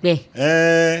tipẹ́tipẹ́.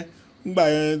 nígbà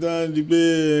yẹn tán di pé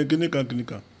kíní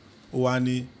kan ó wá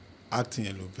ní acting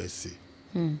yẹn ló fẹ́ ṣe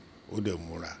ó dẹ̀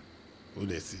múra ó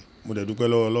dẹ̀ sí mo dẹ̀ dúpẹ́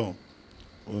lọ́wọ́ Ọlọ́run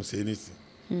ó ń ṣe é nísìn.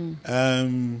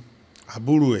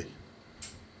 àbúrò ẹ̀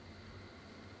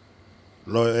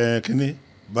lọ kíní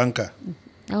báńkà.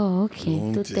 Okay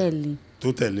tó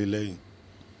tẹ̀lé lẹ́yìn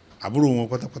àbúrò wọn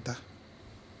pátápátá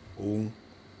òun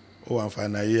ó wà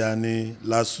àǹfààní ayé á ní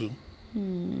lásù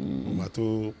ọmọ tó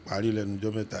parí lẹ́nu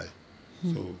ọjọ́ mẹ́ta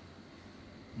yìí so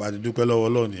bá a ti dúpẹ́ lọ́wọ́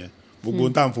Ọlọ́run yẹn gbogbo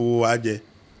ń tà ń fowó wa jẹ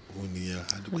òun nìyẹn.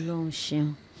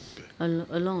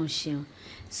 Ọlọ́run ṣeun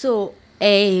so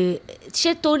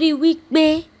ṣé torí wípé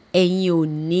ẹ̀yin ò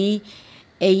ní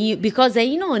because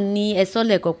ẹ̀yin náà ní ẹ̀sọ́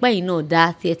lẹ́kọ̀ọ́ pé ẹ̀yin náà dá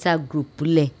theatre group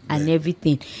lẹ̀ and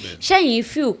everything ṣẹ́yìn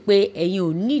feel pé ẹ̀yin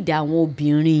ò need àwọn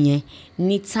obìnrin yẹn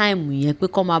ní time yẹn pé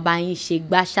kọ́ máa bá yín ṣe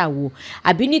gbàṣàwò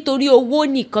àbí nítorí owó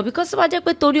nìkan because tó bá jẹ́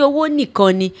pé torí owó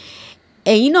nìkan ni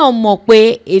ẹ̀yin náà mọ̀ pé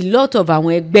a lot of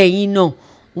àwọn ẹgbẹ́ yín náà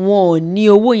wọn ò ní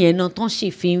owó yẹn náà tán sì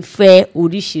fi ń fẹ́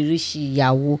oríṣiríṣi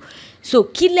ìyàwó so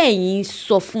kí lẹ̀yin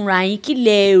sọ fúnra yín kí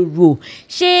lẹ rò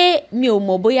ṣé mi ò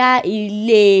mọ̀ bóyá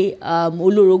ilé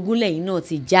olórogún lẹ́yìn náà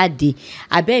ti jáde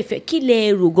àbẹ́ ìfẹ́ kí lẹ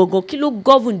rò gangan kí ló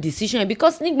govern decision yẹn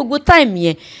because ní gbogbo time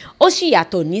yẹn ó sì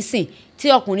yàtọ̀ nísìn tí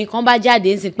ọkùnrin kan bá jáde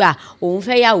ń sìn pé òun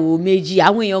fẹ́ yàwó méjì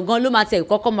àwọn èèyàn gan ló máa tẹ̀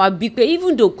kọ́kọ́ máa bí pé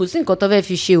even though kò sí nǹkan tó fẹ́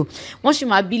fi ṣe o wọ́n sì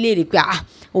máa bí léèrè pé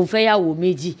òun fẹ́ yàwó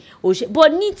méjì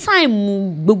but ní time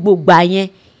gbogbo gbà yẹn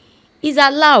is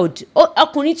allowed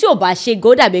ọkùnrin tí ò bá ṣe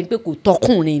gan ó dàbí pé kò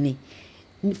tọkùnrin ni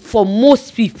for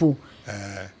most people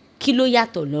kí ló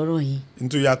yàtọ̀ lọ́rọ̀ yín. n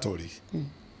tó yàtọ̀ rí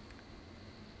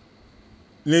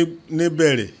ní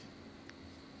bẹ̀rẹ̀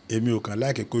èmi ò kàn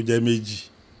láìkẹ́ kó jẹ́ méjì.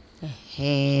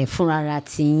 fúnra ra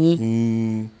ti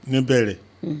yín. ní bẹ̀rẹ̀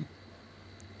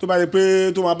tó bá yẹ pé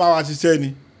tó máa bá wa ṣiṣẹ́ ni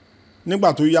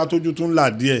nígbà tó yá tójú tún là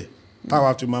díẹ̀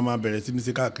táwa tó máa bẹ̀rẹ̀ sí ní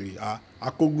sí káàkiri a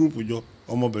kó gúrùpù jọ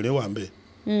ọmọbìnrin wà ń bẹ̀.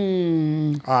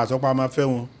 àsọpá máa fẹ́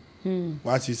wọn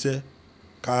wá ṣiṣẹ́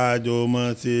káàjọ mọ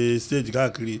ṣe stage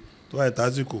káàkiri tó wáyé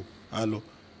tásìkò á lọ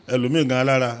ẹlòmíì gan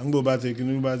alára ńgbò bá ti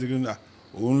kíní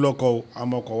òun lọ́kọ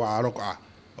amọkọ wa àárọ̀kọ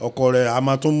ọkọ rẹ̀ a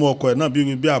máa tún mú ọkọ ẹ̀ náà bí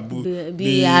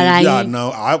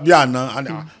àná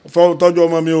tọ́jú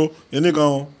ọmọ mi o ẹnìkan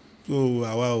o tó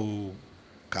àwa ò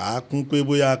kà á kún pé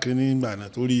bóyá kíní gbà náà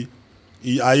torí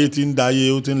ayé ti ń dayé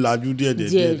ó ti ń lajú díẹ̀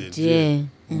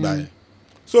gbà yẹn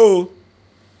so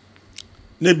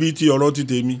níbi tí ọ̀rọ̀ ti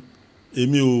tèmi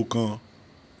èmi ò kàn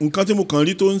nǹkan tí mo kàn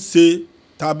rí tó ń ṣe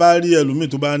tá a bá rí ẹlòmíì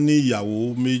tó bá ní ìyàwó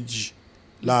méjì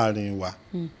láàrin wa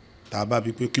tá a bá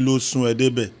bí pé kí ló sún ẹ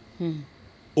débẹ̀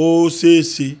ó ṣeé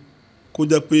ṣe kó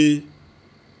jẹ́ pé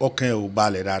ọkàn ẹ̀ ò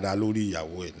balẹ̀ dáadáa lórí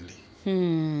ìyàwó ẹ̀ nílé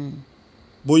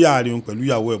bóyá àárín pẹ̀lú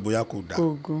ìyàwó ẹ̀ bóyá kò dáa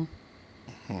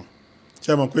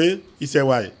ṣe mọ̀ pé iṣẹ́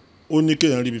wa ẹ̀ ó ní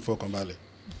kéèyàn rí ibi fọkànbalẹ̀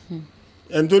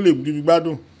ẹni tó lè rí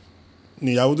gbádùn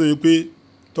níyàwó tó yẹ pé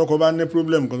tọkọ bá ní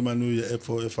problem kan tó máa ní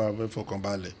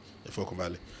ẹfọkànbalẹ̀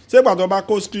ṣé ìgbà tó bá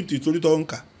kó script torí tó ń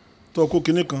kà tó kó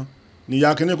kinní kan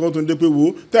níyà kinní kan tó ń dé pé wò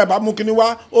ó tẹ́ ẹ bá mú kinní wá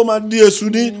ó máa di èṣù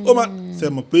ní ó máa ṣe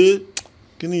mọ̀ pé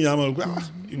kinní ìyá máa rò pé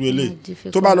ìlú èlé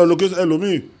tó bá lọ location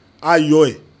ẹlòmíì ayọ̀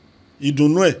ẹ̀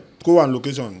ìdùnnú ẹ̀ kó wà ní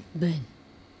location ni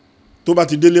tó bá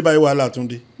ti délé báyìí wàhálà tún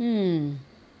dé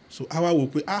so a wá wò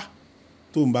pé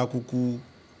tó ń bá kúkú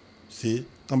ṣe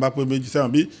tán bá pé méjì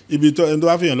sẹ́wọ̀n bí ibi tó ẹni tó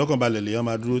bá fìyàn lọ́kàn balẹ̀ lèèyàn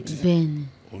máa dúró tì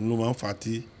òun ló máa ń fa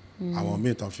tí àwọn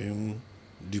míì tán fi ń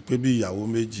di pé bí ìyàwó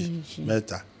méjì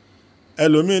mẹ́ta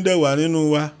ẹlòmíì dẹ̀ wà nínú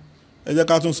wa ẹ jẹ́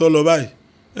ká tún sọ lọ báyìí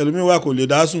ẹlòmíì wa kò lè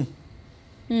dá sùn.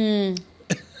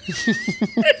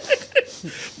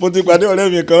 mo ti pàdé ọ̀rẹ́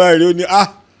mi kan báyìí ó ní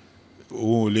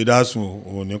òun ò lè dá sùn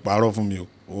òun ò ní parọ́ fún mi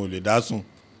òun ò lè dá sùn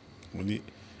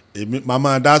èmi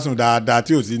màmá dá sùn dáadáa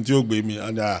tí ò sí tí ó gbé mi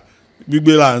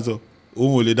gbígbé là ń sọ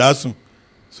òun ò lè dá sùn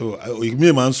so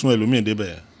èmi máa ń sùn ẹlòmíì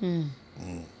débẹ̀.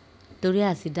 torí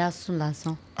àti dá sùn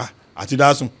lásán. àti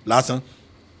dá sùn lásán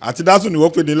àti dá sùn ni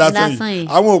wọ́n pè ní lásán yìí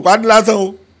àwọn ò pàdé lásán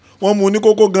o wọ́n mú ní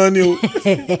kókó gan ni o.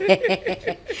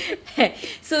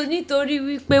 so nítorí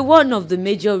wípé one of the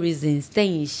major reasons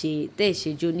tẹ̀yin ṣe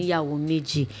jó níyàwó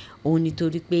méjì òun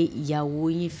nítorí pé ìyàwó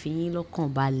yín fi yín lọ́kàn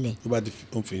balẹ̀. tó bá ti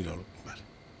fi yín lọ́kàn balẹ̀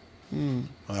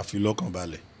wọ́n á fi lọ́kàn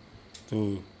balẹ̀ tó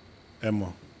ẹ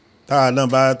mọ̀ táwa náà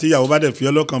bá tíyàwó bá dẹ̀ fi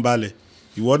ọ́ lọ́kàn balẹ̀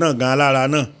ìwọ náà gan alára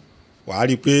náà wàá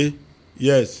rí i pé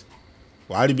yes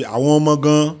wàá rí i bí àwọn ọmọ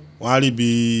gan wàá rí i bí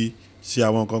ṣe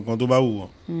àwọn kankan tó bá wù wọ́n.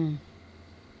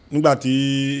 nígbà tí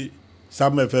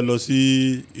Samuel fẹ́ lọ sí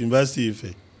yunifásitì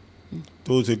Ifẹ̀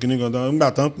tó ṣe kínní kan tán nígbà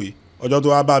tán pé ọjọ́ tó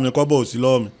wá bá mi kọ́ bọ̀ sí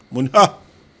lọ́wọ́ mi mo ní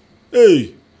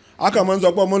akàmọ́ ń sọ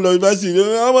pé mo ń lọ yunifásitì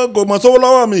kò mọ̀ sówó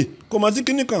lọ́wọ́ mi kò mọ̀ sí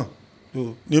kínní kan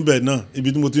níbẹ̀ náà ibi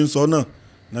tí mo ti ń sọ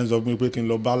náà sọ pé kí n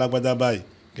lọ bá alágbájá báyìí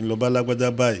kí n lọ bá alágbájá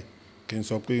báyìí kí n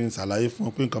sọ pé n ṣàlàyé fún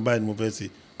ọ pé nǹkan báyìí ni mo fẹ́ ṣe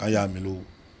ká yá mi lówó.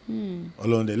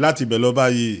 Ọlọ́run dẹ̀ láti ibẹ̀ lọ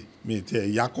báyìí mi ti ẹ̀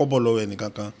yá kọ́bọ̀ lọ́wọ́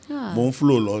ẹnìkankan mo ń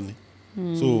fúlò lọ ni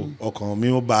so ọkàn mi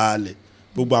ó balẹ̀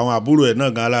gbogbo àwọn àbúrò ẹ̀ náà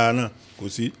gan alára náà kò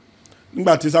sí.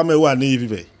 nígbà tí Samuel wà ní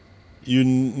Ifẹ̀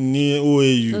ní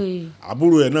OAU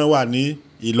àbúrò ẹ̀ náà wà ní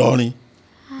Ìlọrin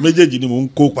méjèèjì ni mò ń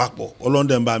kó papọ̀ Ọlọ́run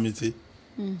dẹ̀ ń bá mi ṣe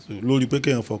lórí pé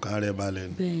kéèyàn fọkàn rẹ̀ balẹ̀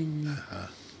ni. bẹ́ẹ̀ni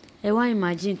ẹ wá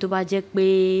imagine tó bá jẹ́ pé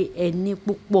ẹni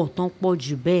púpọ̀ tán pọ̀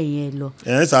jù bẹ́ẹ̀ yẹn lọ.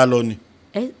 ẹ̀ ń sá lọ ni.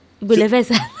 ibo lẹ fẹ́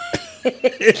sá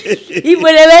ibo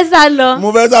lẹ fẹ́ sá lọ. mo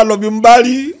fẹ́ sá lọ bí n bá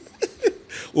rí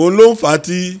òun ló ń fà á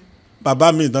tí bàbá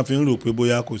mi ìtàn fi ń rò pé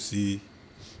bóyá kò sí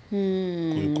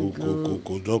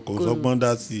kò sọ́gbọ́n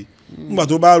dá sí i nígbà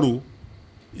tó bá rò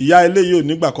ìyá eléyìí ò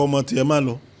nígbà kọ́ ọmọ tiẹ̀ má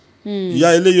lọ ìyá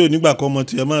eléyìí ò nígbà kọ́ ọmọ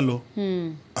tiẹ̀ má lọ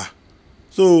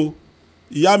so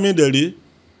ìyá mi dẹ̀rẹ́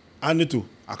á nìtò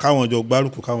káwọn jọ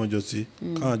gbárùkù káwọn jọ sí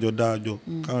káwọn jọ dájọ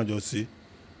káwọn jọ sí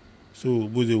so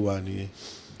bó ṣe wà nìyẹn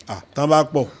tán bá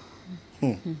pọ̀.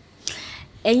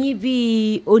 ẹ̀yin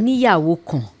bíi oníyàwó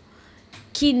kan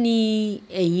kí ni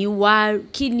ẹ̀yin wá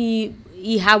kí ni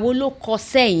ìhàwó ló kọ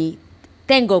sẹ́yìn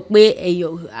tẹ́ǹgọ̀ pé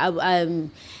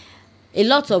a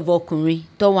lot of ọkùnrin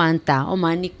tó wà ń ta wọ́n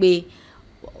máa ní pé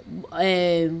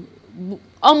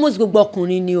almost gbogbo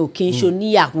ọkùnrin ni ò kí n ṣe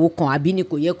oníyàwó kan àbí ni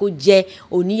kò yẹ kó jẹ́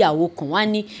oníyàwó kan wọ́n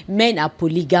á ní men are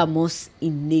polygamous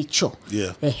in nature.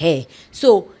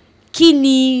 So kí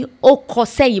ni ó kọ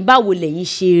sẹ́yìn báwo lẹ̀yin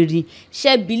ṣe rí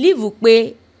ṣe believe pé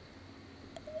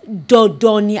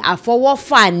dandan ni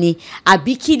àfọwọ́fà ni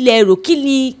àbí kí lẹ rò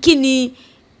kí ni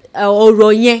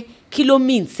ọ̀rọ̀ yẹn kí ló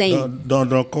mean sẹ́yìn.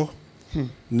 dandan kọ́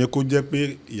ni kó jẹ́ pé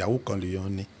ìyàwó kan lè yan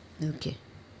ni.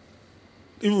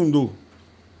 even though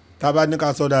tá a bá ní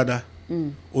ká sọ dáadáa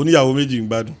oníyàwó méjì ń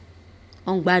gbádùn.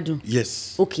 wọ́n ń gbádùn.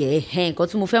 yes. nǹkan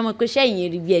tí mo fẹ́ mọ̀ pé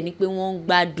sẹ́yìn rí bí ẹni pé wọ́n ń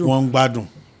gbádùn. wọ́n ń gbádùn.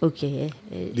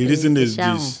 the reason is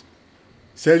this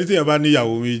sẹ́rí tí yẹn bá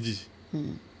níyàwó méjì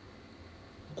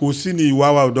kò sí ní ìwà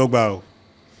wa ò dọ́gba o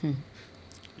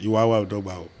ìwà wa ò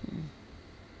dọ́gba o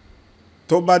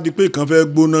tó bá di pé kan fẹ́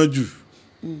gbóná jù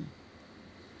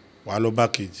wàá lọ bá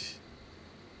kejì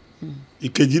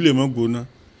ìkejì lè mọ́ gbóná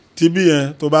tí bí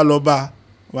yẹn tó bá lọ bá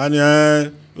wà ní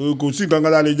kò sí nǹkan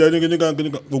kan tá a lè jẹ níkan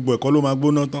gbogbo ẹ̀kọ́ ló máa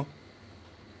gbóná tán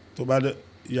tó bá dé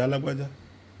ìyá alágbájá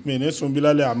mi ní sùn bí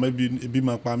lálẹ́ àmọ́ ebi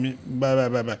máa pa mí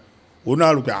báyìí òun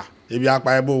náà rò pé ebi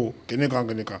apá ẹ bò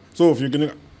kíníkan sóòfin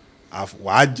kíníkan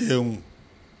wàá jẹun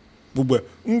gbogbo ẹ̀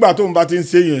ńgbà tó ń bá ti ń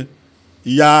ṣe yẹn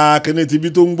ìyá kíní tibí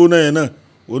tó ń gbóná yẹn náà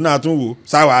òun náà tún wò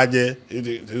sáwàá jẹ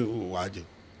wàá jẹ.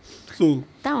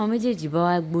 táwọn méjèèjì bá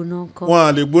wá gbóná kọ́. wọn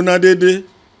à lè gbóná déédéé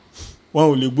wọn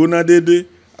ò lè gbóná déédéé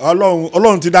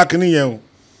ọlọ́run ti dá kíní yẹn o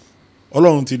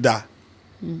ọlọ́run ti dá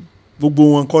gbogbo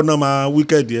wọn kọ́ náà máa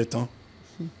wíkẹ̀dì ẹ̀ tán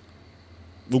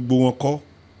gbogbo wọn kọ́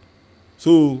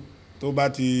so tó bá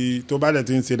dẹ̀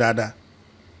ti ń ṣe dáadáa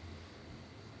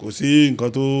kò sí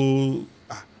nǹkan tó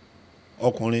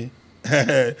ọkùnrin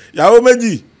ìyàwó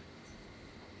méjì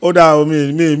ó dáa o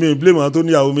mi blame àwọn tó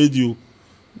níyàwó méjì o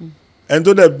ẹni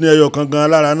tó dẹ̀ ní ẹyọ kan gan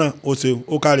lára náà ó ṣe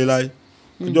ó kárí láyé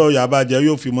ọjọ́ ìyá bá jẹ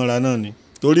yóò fi mọ́ra náà ni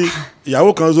torí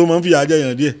ìyàwó kan so máa ń fìyà jẹ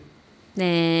èèyàn díẹ̀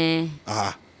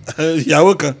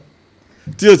ìyàwó kan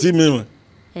tí ò sí mímọ̀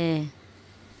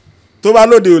tó bá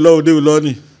lóde òlọ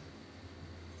ni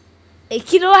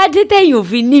kí ló wá dé tẹ̀yìn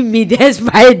òfin ní mi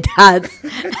despite that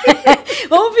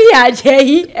ó fi àjẹ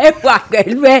yín ẹ wà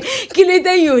pẹ̀lú ẹ kí ló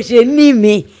tẹ̀yìn ò ṣe ní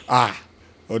mi.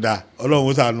 ọ̀dà ọlọ́run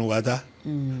ó ṣàánú wa tá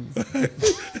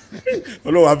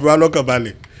ọlọ́run á fi wá lọ́kàn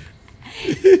balẹ̀.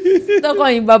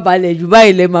 tọkàn yín bá balẹ̀ jù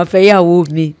báyìí lè máa fẹ́ yàwó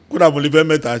mi. kódà mo lè fẹ́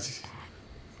mẹ́ta sí.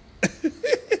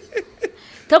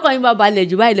 tọkàn yín bá balẹ̀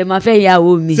jù báyìí lè máa fẹ́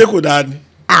yàwó mi. ṣé kò dáa ni.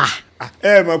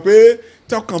 ẹ mọ̀ pé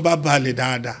tọkàn bá balẹ̀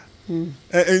dáadáa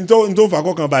n tó fà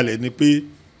kọ́kàn balẹ̀ ni pé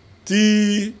tí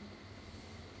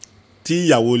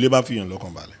ìyàwó ilé bá fi yàn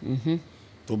lọ́kàn balẹ̀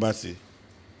tó bá ṣe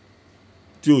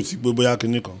tí ò sí pé bóyá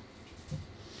kinní kan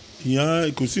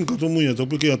ìyẹn kò sí nǹkan tó mú yàn tó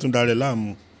pé kéèyàn tún darẹ̀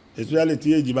láàmú especially tí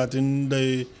èjì bá ti ń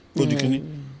dẹ́ kó di kinní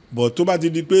bọ̀ tó bá ti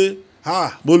di pé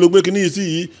bó ló gbé kinní yìí sí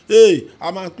yìí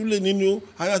a máa kú lè nínú o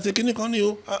a yà ṣe kinní kan ní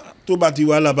o tó bá ti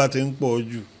wàhálà bá ti ń pọ̀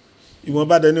jù ìwọ̀n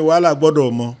bá dẹni wàhálà gbọ́dọ̀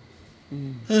mọ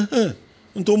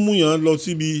n tó mú yàn lọ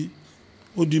síbi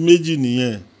ó di méjì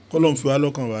nìyẹn kọ́lọ́n fi wá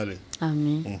lọ́kàn balẹ̀.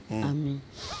 àmín àmín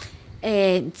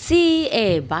tí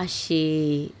ẹ bá ṣe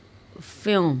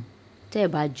fíìmù tẹ́ ẹ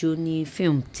bá jó ní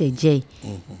fíìmù tẹ́ jẹ́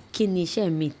kí ni iṣẹ́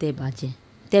mi tẹ́ bá jẹ́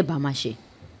tẹ́ bá máa ṣe.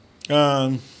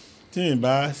 tí n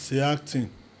bá ṣe acting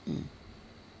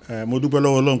mo dúpẹ́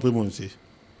lọ́wọ́ ọlọ́run pé mo ń ṣe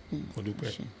mo dúpẹ́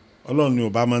ọlọ́run ni ò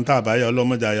bá máa ń tà báyà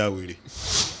ọlọ́mọdé ayá wèrè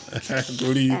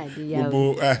torí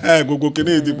gbogbo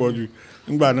kíní ti pọ̀ jù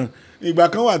nígbà náà ìgbà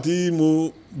kan wà tí mo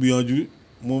gbìyànjú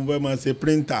mo fẹ́ máa ṣe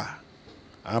printer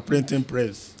and printing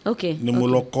press ni mo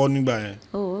lọ kọ́ nígbà yẹn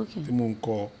tí mo ń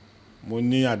kọ́ mo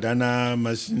ní àdáná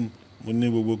machine mo ní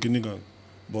gbogbo kíní kan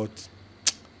but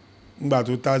nígbà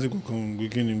tó tásìkò kan gbé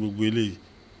kíní gbogbo eléyìí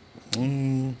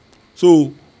so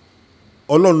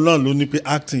ọlọ́run náà ló ní pé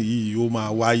acting yìí yóò máa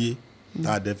wáyé tá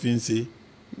a dẹ̀ fi ń ṣe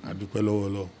àdúpẹ́ lọ́wọ́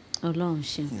ọlọ́run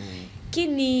ṣe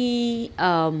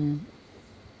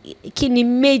kí ni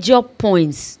major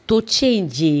points tó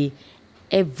change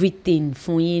everything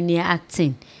fún yín ní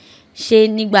acting ṣé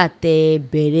nígbà tẹ́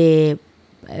bẹ̀rẹ̀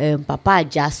Papa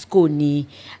Ajasco ni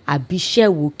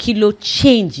àbíṣẹ́wò kí ló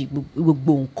change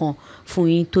gbogbo nǹkan fún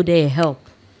yín tó dẹ̀ help.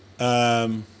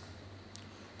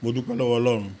 mo dúpẹ́ lọ́wọ́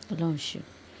ọlọ́run ṣe.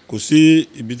 kò sí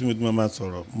ibi tí mo ti máa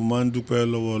sọ̀rọ̀ mo máa ń dúpẹ́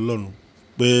lọ́wọ́ ọlọ́run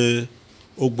pé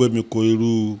ó gbé mi kó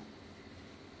irú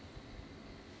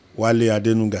Wálé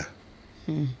Adénúgà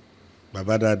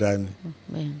bàbá dáadáa ni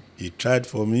he tried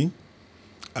for me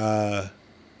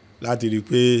láti rí i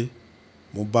pé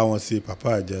mo bá wọn ṣe Papa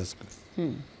Ajasco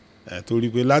torí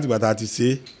pé láti gbà ti ṣe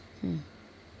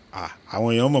àwọn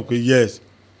èèyàn mọ̀ pé yes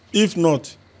if not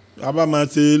a bá máa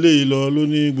ṣe eléyìí lọ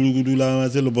lóní gbùrùgbùrù la máa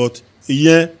ṣe lọ but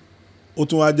ìyẹn ó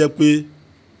tún wá jẹ́ pé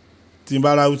tí n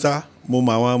bá ra Haúsá mo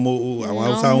mọ àwọn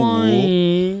Haúsá ń wò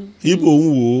ó Ìgbò ń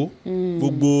wò ó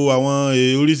gbogbo àwọn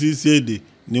oríṣiríṣi èdè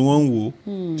ni wọ́n ń wò ó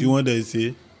tí wọ́n dẹ̀ ṣe.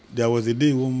 There was a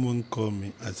day one man called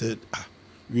me and said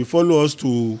we follow us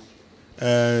to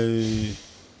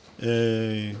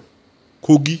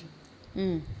Kogi.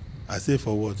 I say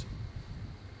for what?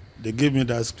 They gave me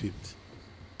that script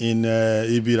in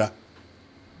Ibira.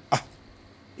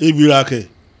 Ibira kẹ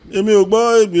èmi ò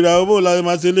gbọ́ Ibira owó la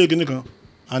máa ṣe lé kíní kan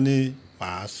a ní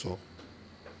màá sọ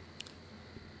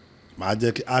màá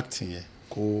jẹ́ kí acting yẹn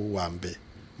kó wà ń bẹ̀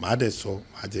màá dẹ̀ sọ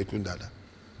màá jẹ́ kí n dáadáa.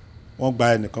 Wọ́n gba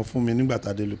ẹnìkan fún mi nígbà tá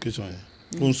a dé location yẹn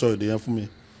ó ń sọ èdè yẹn fún mi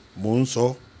mò ń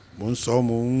sọ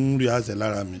mò ń rí àṣẹ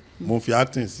lára mi mò ń fi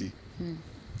acting sí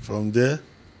from there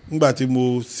nígbà tí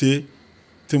mo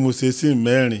ṣe sí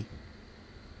mẹ́rin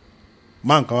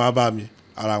máa nǹkan wá bá mi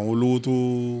ara àwọn olówó tó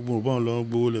mo bá wọn lọ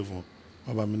gbówó lẹ̀ fún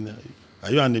wọn bá mi ní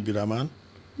are you an Ibira man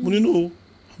mo ní no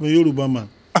I'm a Yorùbá man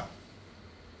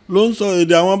ló ń sọ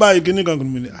èdè àwọn báyìí kíní kan kò ní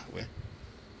mi ní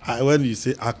when you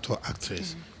say actor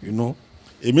actress you know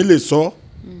èmi lè sọ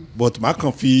but má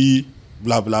kàn fi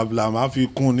bla bla bla má fi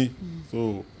kún ni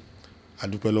so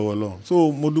àdúpẹ́ lọ́wọ́ Ọlọ́run so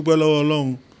mo dúpẹ́ lọ́wọ́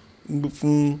Ọlọ́run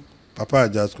fún Papa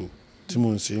Ajasco tí mo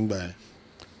ń ṣe ń gbà yẹn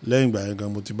lẹ́yìn ìgbà yẹn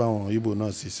gan mo ti bá àwọn Ìgbò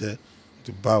náà ṣiṣẹ́ mo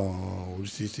ti bá àwọn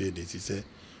oríṣiríṣi èdè ṣiṣẹ́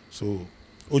so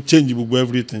ó change gbogbo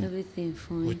everything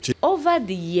fún yín. Over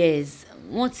the years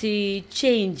wọ́n ti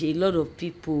change a lot of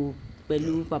people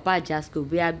pẹ̀lú Papa Ajasco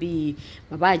bíi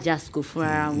Baba Ajasco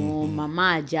fúnra wọn Mama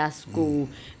Ajasco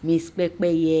Miss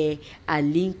Pẹ́pẹ́yẹ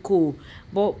Alinko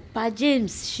but Pa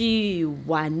James ṣì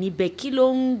wà níbẹ̀ kí ló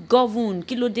ń govern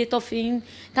kí ló dé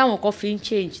táwọn kan fi ń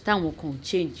change táwọn kan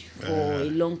change for a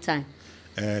long time.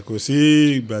 kò sí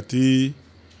ìgbà tí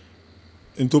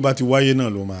n tó bá ti wáyé náà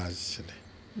ló máa ṣẹlẹ̀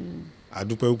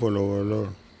àdúpẹ́ púpọ̀ lọ́wọ́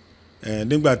Ọlọ́run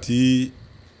nígbà tí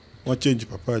wọ́n change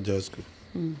Papa Ajasco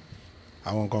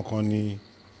àwọn kankan ni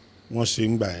wọ́n ṣe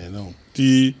ń gbà yẹn náà tí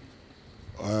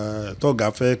tọ́gà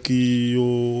fẹ́ kí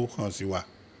ó hàn sí wa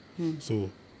so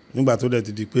nígbà tó dẹ̀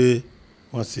ti di pé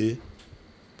wọ́n ṣe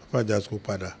Papa Ajasco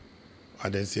padà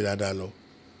adẹ̀ ń ṣe dáadáa lọ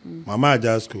Mama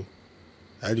Ajasco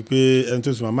àti pé ẹni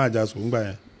tó sùn Mama Ajasco ńgbà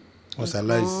yẹn wọ́n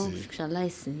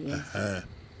ṣaláìsí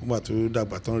nígbà tó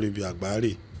dàgbà tán lè bi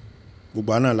àgbáre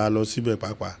gbogbo àná la lọ síbẹ̀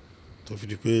pàápàá tó fi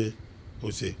di pé ó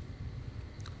ṣe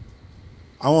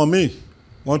àwọn míì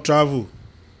wọ́n travel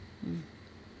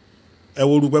ẹ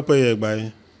wo orú Pẹ́pẹ́yẹ ẹgbà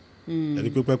yẹn ẹ rí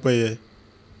pé Pẹ́pẹ́yẹ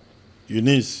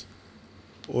Eunice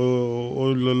ó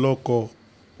lọ lọ́kọ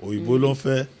òyìnbó ló ń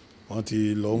fẹ́ wọ́n ti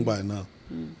lọ ń gbà náà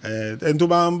ẹni tó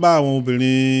bá ń bá àwọn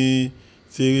obìnrin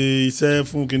ṣe iṣẹ́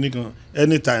fún kinní kan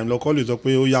anytime lọ́kọ́ lè sọ pé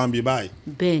ó yá ń bí báyìí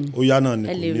ó yá náà ni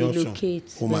kò ní option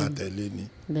kó máa tẹ̀lé ni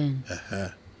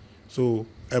so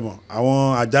ẹ mọ̀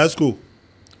àwọn Ajasco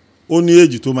ó ní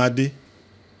èjì tó máa dé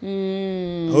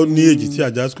ó ní èjì tí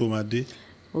Ajasco máa dé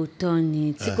òótọ́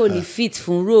ni tí kò ní fit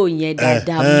fún ró yẹn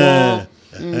dáadáa mọ́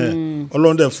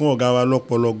Ọlọ́run dẹ̀ fún ọ̀gá wa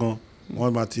lọ́pọlọ gan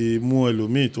wọ́n máa ti mú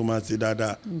ẹlòmíì tó máa ṣe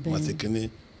dáadáa wọ́n ti kíní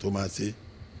tó máa ṣe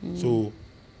so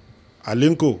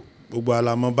Alinko gbogbo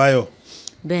alamọ Báyọ̀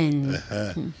bẹ́ẹ̀ni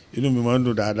inú mi máa ń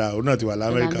dùn dáadáa òun náà ti wà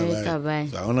l'Amẹ́ríkà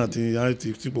báyìí àwọn náà ti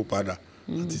sípò padà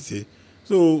àti ṣe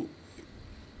so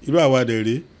irú àwàdẹ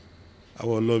rèé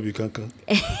àwọn ọlọ́bì kankan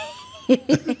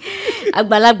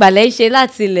àgbàlagbà lẹ́ ṣe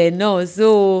láti ilẹ̀ náà so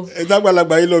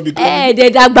àgbàlagbà yìí lọ́bì kan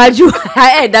ẹ̀ẹ́dẹ̀dàgbàjú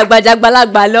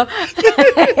ẹ̀ẹ́dàgbàjàgbàlagbà lọ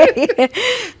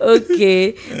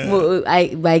okay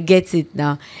I get it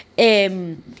now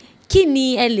kí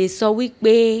ni ẹ lè sọ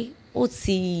wípé ó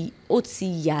ti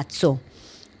yàtọ̀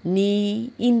ní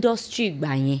industry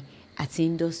ìgbà yẹn àti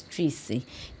industry ìsìn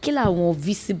kí làwọn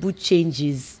visible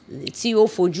changes tí ó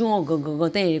fojú hàn gangan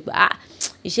tẹ́yìn rí pé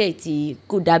iṣẹ́ ti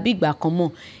kò dàbí ìgbà kan mọ́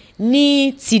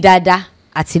ní ti dáadáa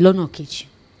àti lọ́nà kejì.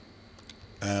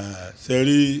 ṣe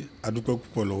rí adúpẹ́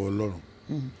púpọ̀ lọ́wọ́ Ọlọ́run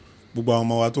gbogbo àwọn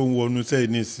ọmọ wa tó ń wọnú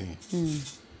sẹ́yìn nísìnyí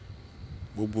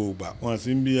gbogbo ìgbà wọn sì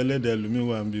ń bí ẹlẹ́dàá ẹlòmíín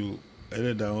wà ń bí o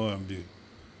ẹlẹ́dàá wọn wà ń bí o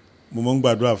mo mọ̀ ń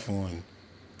gbàdúrà fún wọn ni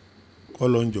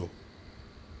kọ́lọ́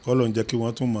ń jẹ́ kí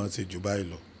wọ́n tún mọ̀ ṣe jù báyìí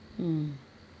lọ.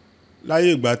 láyé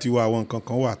ìgbà tiwa àwọn nǹkan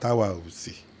kan wà táwa ò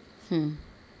sí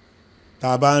tá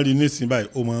a bá ń rí nísìnyí báyìí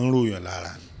ó máa ń ròyàn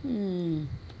lára ni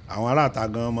àwọn aráàta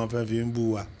gan máa fẹ́ fi ń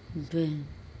bú wa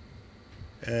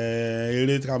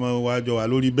eré ká máa wá jọ wà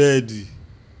lórí bẹ́ẹ̀dì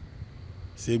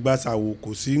ṣe gbàṣàwò kò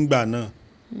sí ńgbà náà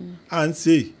à ń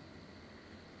ṣe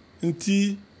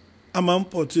ntí a máa ń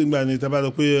pọ̀ tí ìgbà ní ìtàbá sọ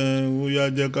pé ó yá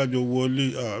jẹ́ kájọ wọlé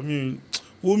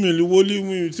wọlé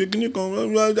ṣe kíní kan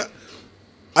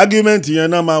argument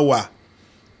yẹn náà máa wà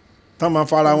tá máa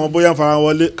fara wọn bóyá fara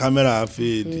wọlé kámẹ́rà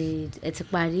fèèdì ẹ ti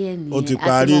parí ẹ nìyẹn ó ti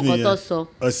parí nìyẹn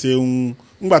ọ̀sẹ̀hún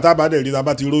ńgbà tá a bá dẹ̀ rí tá a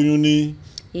bá ti róyún ní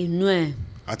inú ẹ̀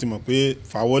a ti mọ̀ pé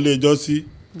fàwọlé ẹjọ́ sí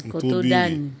nǹkan tó dà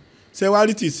ní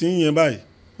sẹ́wárìtì sí yẹn báyìí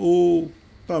ó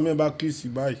táwọn mẹ́rin bá kíìsì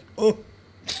báyìí ó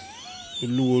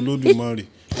Olúwo Olódùmarè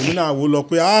èmi náà wò lọ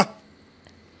pé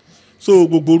so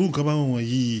gbogbo orú nǹkan báwọn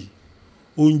wọ̀nyí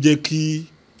ó ń jẹ́ kí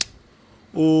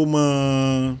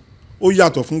ó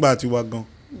yàtọ̀ fúngbà tiwa gan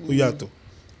ó yàtọ̀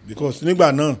because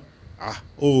nígbà náà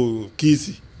ó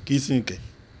kíìsì nkẹ̀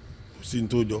kò sí ní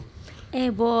tó jọ.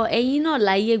 bọ ẹ̀yin náà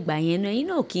láyé ìgbà yẹn náà ẹ̀yin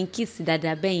náà kì í kíìsì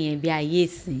dáadáa bẹ́ẹ̀ yẹn bí ayé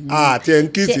sí ni. tí ẹ ń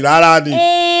kíìsì rárá ni.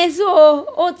 so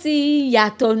ó ti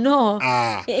yàtọ̀ náà.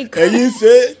 ẹ̀yin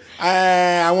ṣe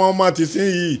àwọn ọmọ tìsín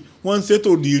yìí wọ́n ń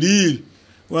ṣètò di ríìlì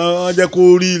wọ́n jẹ́ kó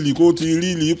ríìlì kó ti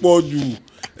ríìlì pọ̀ jù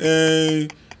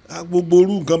gbogbo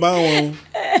orú nǹkan báwọn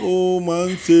ó máa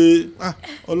ń ṣe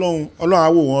ọlọ́run á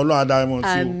wò wọ́n ọlọ́run á dá wọn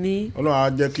sí o ọlọ́run á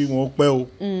jẹ́ kí wọ́n pẹ́ o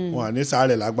wọn à ní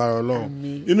sàárẹ̀ lágbára ọlọ́run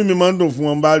inú mi máa ń dùn fún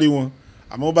wọn bá rí wọn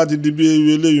àmọ́ ó bá ti di bí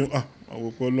eléyìí àwọn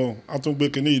òpó ọlọ́run á tún gbé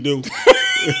kinní yìí dé o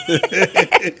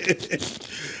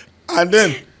and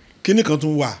then kinní kan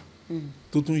tún wà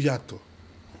tó tún yàtọ̀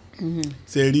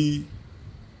ṣe rí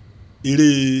eré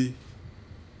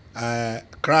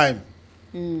crime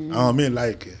àwọn míì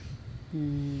láìkẹ́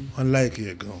wọ́n láìkẹ́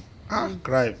ẹ̀ gan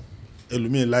crime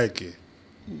ẹlòmíì láìkẹ́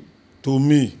to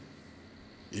me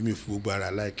èmi fún gbogbo ara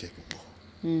láìkẹ́ púpọ̀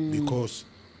because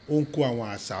ó ń kó àwọn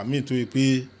àṣà míì tó yẹ pé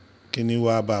kíní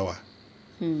wá bá wa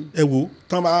ẹ wo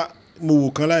tán bá mo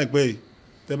wò kan láìpẹ́ yìí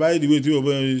tẹ bá ìdíwé tí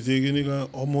ọba ṣe kíní kan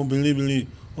ọmọbìnrin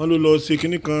wọ́n ló lọ ṣe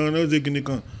kíní kan lọ ṣe kíní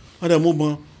kan wọ́n dẹ̀ mú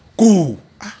bọn kú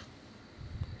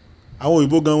àwọn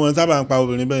òyìnbó gan wọn sábà ń pa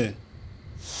obìnrin bẹ́ẹ̀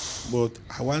but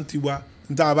àwa ń tiwa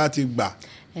níta bá ti gbà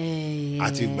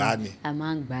àti gbà ni a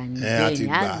máa ń gbà ní bẹ́ẹ̀ ni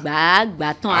àgbà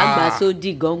tán àgbà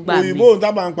sódì gan gbà mí. òyìnbó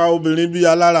sábà ń pa obìnrin bíi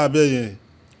alára bẹ́ẹ̀ yẹn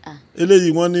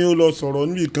eléyìí wọ́n ní ó lọ sọ̀rọ̀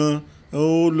níbì kan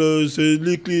ó lọ ṣe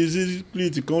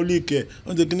líkìlì kan líkì ẹ̀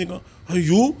wọ́n ti kíní kan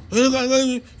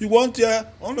ìwọ́n ti ẹ̀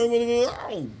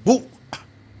bó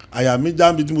àyà mi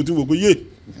já mi tí mo ti wò pé yé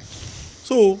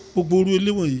so gbogbo orú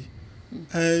eléwọ̀n yìí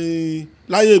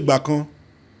láyé ìgbà kan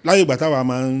láyé ìgbà táwa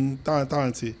máa ń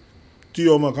táwọn ṣe tí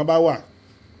ọmọ kan bá wà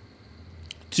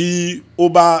tí ó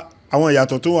bá àwọn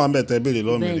ìyàtọ̀ tó wà ń bẹ̀ tẹ́ béèrè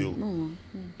lọ́mìnira o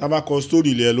tá bá kọ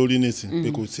story lé ẹ lórí nísìn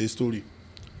pé kò ṣe story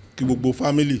kí gbogbo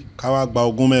family ká wá gba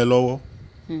ogún mẹ́ ẹ lọ́wọ́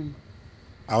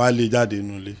àwa lè jáde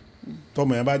nínú ilé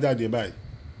tọmọ yẹn bá jáde báyìí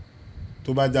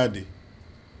tó bá jáde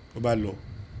tó bá lọ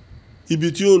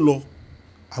ibi tí ó lọ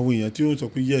àwọn èèyàn tí ó sọ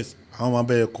pé yes àwọn máa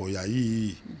bẹ̀rẹ̀ kọ̀ọ̀yà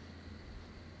yìí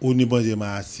ó ní bọ́n ṣe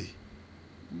máa ṣe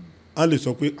wọ́n lè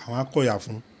sọ pé àwọn akọ̀yà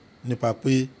fún nípa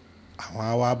pé àwọn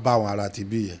á wá bá àwọn ará ti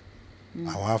bí yẹn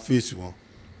àwọn á fèsì wọn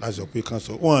láti sọ pé kán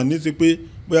sọ wọn ní sí pé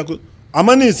bóyá kó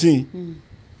àmọ́ nísìn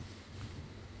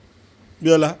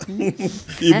Bíọ́lá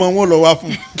ìbọn wọn lọ wá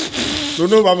fún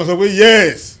lónà bá mi sọ pé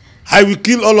yes I will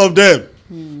kill all of them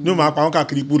ní o máa pa wọn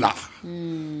káàkiri bùlà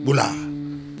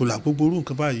gbogbo orú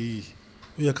nǹkan báyìí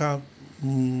ó yẹ ká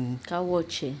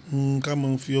wọ̀ọ̀chẹ̀ ká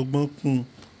máa fi ọgbọ́n kún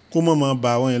kó mọ̀ máa bà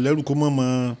àwọn yẹn lẹ́rù kó mọ̀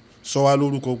máa sọ wá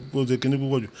lórúkọ bó ṣe kíní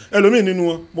púpọ̀ jù ẹlòmíì nínú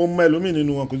wọn mo mọ ẹlòmíì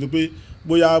nínú wọn kò sí pé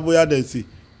bóyá dẹ̀ sí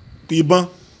ìbọn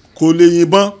kò lè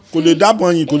yìnbọn kò lè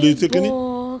dábọn yìn kò lè ṣe kíní.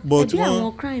 ẹbí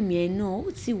àwọn crime yẹn náà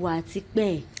ó ti wà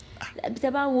tipẹ́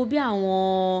tẹ́ bá wo bí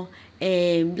àwọn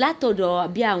látọ̀dọ̀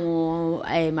bí àwọn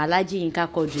Alhaji Yinka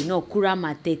Quadri náà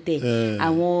Kurama Tẹ̀tẹ̀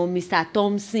àwọn Mr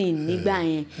Thompson nígbà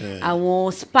yẹn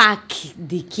àwọn Spark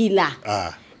the Killer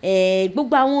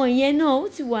gbogbo àwọn yẹn náà ó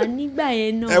ti wà nígbà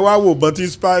yẹn náà. ẹ wá wò bọ́n tí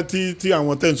Spark tí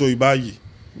àwọn tẹ̀sán yìí báyìí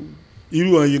irú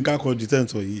àwọn Yinka Quadri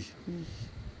tẹ̀sán yìí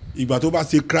ìgbà tó bá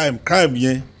ṣe crime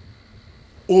yẹn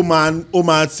ó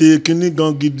máa ṣe kinní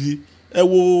gan gidi ẹ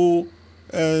wo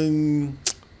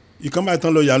ìkànnì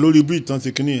ìtàn lọ yà lórí bridge tán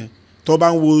ṣe kinní yẹn tó bá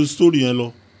ń wo story yẹn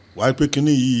lọ wà á pé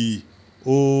kinní yìí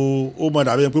ó mọ̀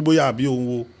dàbí pé bóyá àbí òun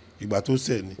wo ìgbà tó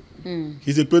ṣẹ̀ ni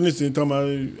kì í ṣe pé nísìnyí tán máa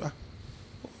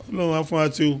Ọlọ́run á fún wa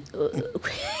tí o.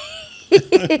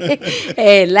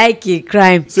 like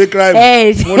crime. ṣe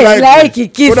crime mo like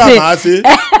kissing kódà máa ṣe.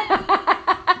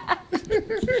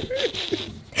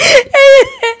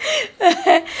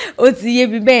 ó ti yé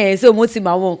mi bẹ́ẹ̀ so mo ti mọ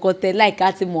àwọn nǹkan tẹ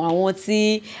láìka ti mọ àwọn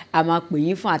tí a máa pè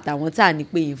yín fún àtàwọn tá à ní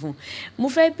pè yín fún mo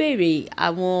fẹ́ béèrè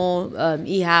àwọn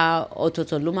ìhà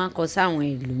ọ̀tọ̀ọ̀tọ̀ ló máa ń kọ sáwọn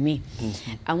ẹlòmíì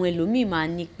àwọn ẹlòmíì máa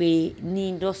ń ní pé ní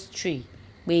industry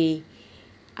pé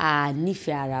a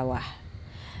nífẹ̀ẹ́ ara wa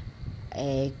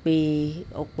pé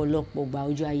ọ̀pọ̀lọpọ̀ gba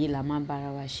ojú ayé la máa ń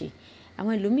bára wa ṣe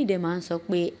àwọn ẹlòmíì dẹ̀ máa ń sọ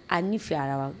pé a nífẹ̀ẹ́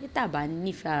ara wa pé tá a bá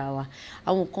nífẹ̀ẹ́ ara wa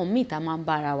àwọn nǹkan míì tá a máa ń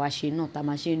bá ara wa ṣe náà tá a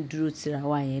máa ṣe ń dúró tira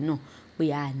wa yẹn náà pé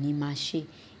a ní máa ṣe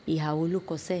ìhàwó ló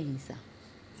kọ sẹ́yìn sá.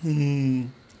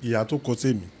 ìyá tó kọ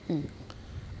sẹ́mi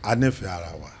a nífẹ̀ẹ́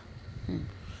ara wa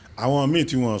àwọn míì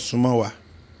tí wọ́n súnmọ́ wa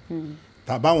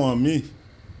tàbáwọn míì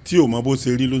tí ò mọ bó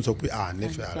ṣe rí ló ń sọ pé a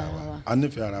nífẹ̀ẹ́ ara wa a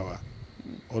nífẹ̀ẹ́ ara wa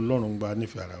Ọlọ́run gba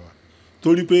nífẹ̀ẹ́ ara wa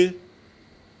torí pé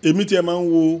èmi tí ẹ máa ń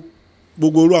wo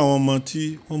gbogbo orú àwọn ọmọ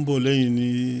tí wọ́n ń bọ̀ lẹ́yìn ní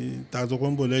tààtọ̀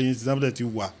kan ń bọ̀ lẹ́yìn sísábẹ̀ ti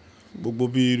wà gbogbo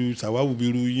bí irú sàwáwù bí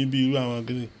irú yín bí irú àwọn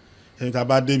kìnìún ẹni tá a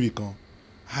bá débì kan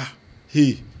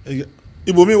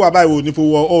ibòmíì wà báyìí ò ní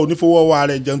fowó ọwọ́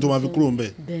ara ẹ̀ jẹun tó máa fi kúrò ń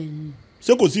bẹ̀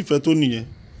ṣé kò sí ìfẹ́ tó nìyẹn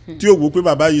tí ó wò pé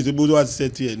bàbá yìí ṣe bó wá ṣiṣẹ́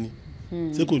tiẹ̀ ni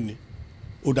ṣé kò ní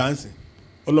ó dáǹsì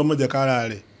ọlọ́mọdé kára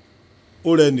rẹ̀ ó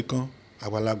rẹ̀ nìkan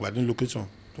àgbàlagbà ní location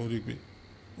tó rí pé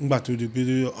ńgbà tó di pé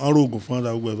ọ̀rọ̀ oògùn fún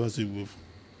ọ̀dà gbogbo ẹ̀ fẹ́ ṣe gbogbo fún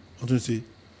wọ́n tún ṣe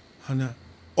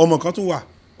ọmọ kan tún wà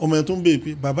ọmọ yẹn tún bèè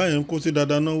pé bàbá yẹn ń kó sí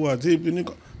dáadáa náà wà tí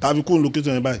tàbí kó ń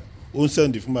location yẹn báyìí ó ń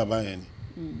sẹ́ǹdì fún bàbá yẹn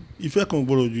ni ìfẹ́ kan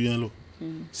gbọ́dọ̀ ju yẹn lọ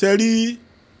ṣe rí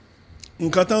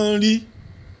nǹkan tán rí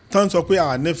tán sọ pé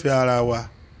àwa nífẹ̀ẹ́ ara wa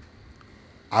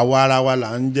àwa ara wa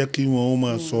là ń jẹ́ kí wọ́n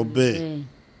máa sọ bẹ́ẹ̀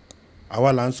àwa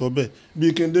là ń sọ bẹ́ẹ̀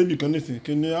bí kí n débì kan nísìnyí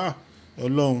kí n ní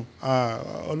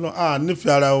Ọlọ́run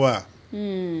nífẹ̀ẹ́ ara wa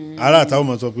ara àtàwọn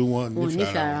ọmọ sọ pé wọ́n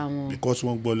nífẹ̀ẹ́ ara wọn because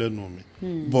wọ́n gbọ́ lẹ́nu mi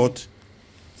but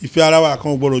ìfẹ́ ara wa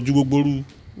kan gbọ́dọ̀ ju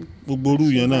gbogbo orú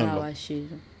yẹn náà lọ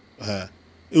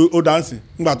ó dáǹsì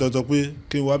nígbà tó sọ pé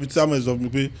kí n wá bí Samuel sọ fún mi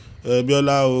pé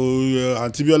Bíọ́lá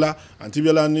àǹtí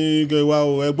Bíọ́lá ní kí wá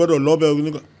ẹ gbọ́dọ̀ lọ́bẹ̀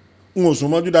nìkan n ò sún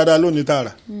mọ́jú dáadáa lónìí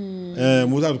tààrà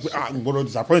mo sábà pé n gbọ́dọ̀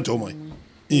disappoint ọmọ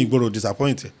yìí n gbọ́dọ̀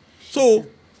disappoint ẹ̀ so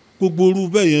gbogbo orú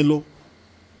bẹ́ẹ̀ yẹn lọ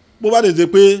bó bá dé ṣe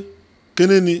pé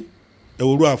kíní ni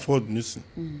ẹ̀wòrú afford nísìn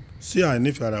sí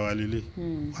àìnífẹ̀ẹ́ ara wa lélẹ̀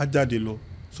wá jáde lọ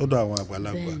sọ́dọ̀ àwọn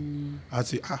àgbàlagbà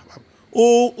àti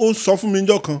ó sọ fún mi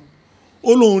níjọ́ kan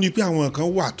ó lóun rí i pé àwọn kan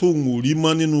wà tóun ò rí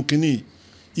mọ́ nínú kínní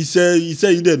iṣẹ́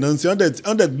yìí dẹ̀ náà sí wọ́n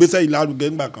dẹ̀ gbéṣẹ́ yìí lárugẹ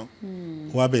nígbà kan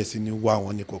wọ́n á bẹ̀rẹ̀ sí ní wá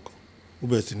wọn ní kọ̀ọ̀kan ó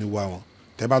bẹ̀rẹ̀ sí ní wá wọn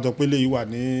tẹ́ bá sọ pé léyìí wà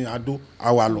ní Adó á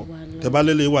wà lọ tẹ́ bá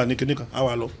léyìí wà ní kinní kan á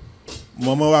wà lọ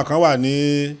mọ̀mọ́ wa kan wà ní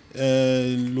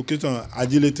location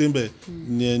Ajirebi bẹ̀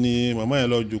ni mọ̀mọ́ yẹn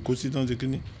lọ jòkó sí tán ṣe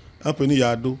kinní wọ́n pè ní ìyá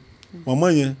Adó mọ̀mọ́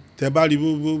yẹn tẹ bá rí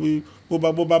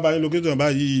bó bá yín location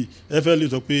báyìí ẹ fẹ́ lè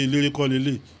sọ pé eléré kọ́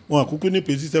lélẹ̀ wọn àkúkú ní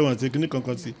pèsè sẹ́wọ̀n àti kíní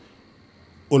kankan sí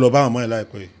ó lọ bá mọ̀mọ́ yẹn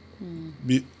láìpẹ́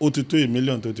bí ó ti tó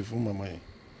mílíọ̀nù tó ti fún mọ̀mọ́ yẹn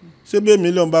ṣé bí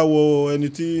mílíọ̀nù bá wọ ẹni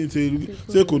tí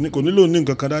ṣe kò nílò ní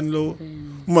nǹkan kan dání lọ́wọ́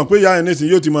mo mọ̀ pé ìyá yẹn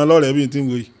nísìnyí yóò ti máa lọ́rẹ̀ẹ́ bí n ti ń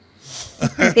wo yìí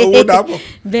owó dàpọ̀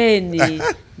bẹ́ẹ̀ni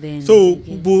so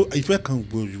gbogbo ìfẹ́ kan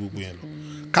gbòòrò gbogbo yẹn lọ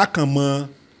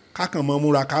kákan mọ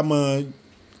múra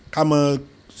ká mọ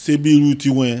ṣe bí irú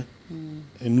tiwọn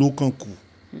yẹn ló kàn kù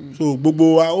so gbogbo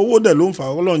wa owó dẹ̀ ló ń fà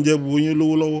Ọlọ́run jẹ́ gbogbo yín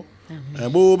lówó lọ́wọ́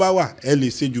bó bá wà ẹ lè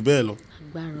ṣe jù bẹ́ẹ̀ lọ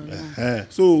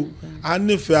so a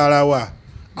nífẹ̀ẹ́ ara wa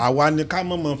àwa ni ká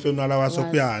mọ̀ fẹnu ara wa sọ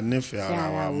pé a nífẹ̀ẹ́ ara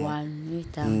wa mọ́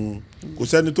kò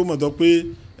sẹ́ni tó mọ̀ tọ́ pé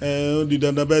ó di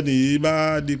dandan bẹ́ẹ̀ ni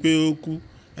bá di pé ó kú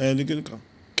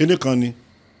kíní kan ni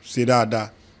ṣe dáadáa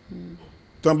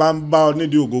tí wọ́n bá ń bá ọ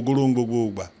nídìí ògógóró ń gbogbo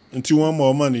ògbà tí wọ́n mọ̀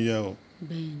ọmọ nìyẹn o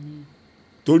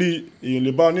torí èèyàn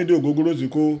lè bá ọ nídìí ògógóró sí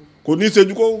kò ní í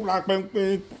ṣejú kó ra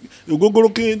pẹ́ńpẹ́ ògógóró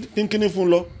kínkínní fún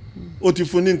lọ ó ti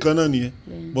fún ní nǹkan náà nìyẹn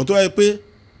bọ̀ tó wáyé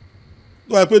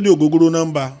pé ní ògógóró náà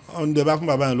ń bá ọ̀nùdẹ̀ bá fún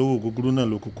bàbá yẹn lówó ògógóró náà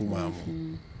ló kúkú máa mú.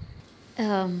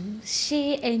 ṣé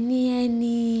ẹni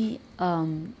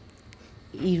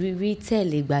ìrírí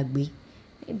tẹ̀lé gbàgbé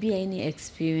bí ẹni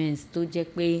experience tó jẹ́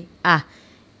pé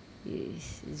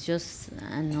it's just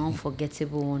an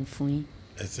unforgettable one fún yín.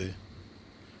 ẹ ṣe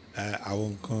àwọn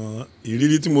nǹkan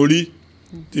ìrírí tí mo rí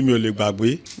tí mi ò lè gbàgbé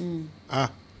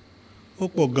ó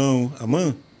pọ̀ gan-an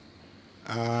àmọ́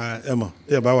ẹ mọ̀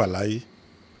bí ẹ bá wà láyé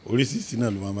oríṣiríṣi náà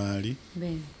ló máa rí.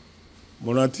 mo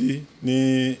rántí ní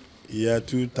ìyá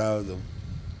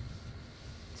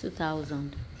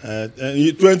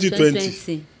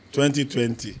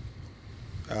 2020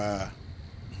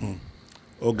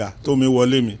 ọ̀gá tó mi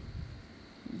wọlé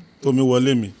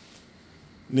mi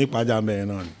ní pàjámẹ́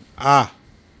náà ni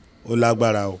ó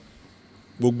lágbára o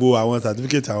gbogbo àwọn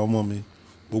certificate àwọn ọmọ mi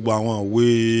gbogbo àwọn ìwé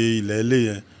ilẹ̀ ilé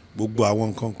yẹn gbogbo àwọn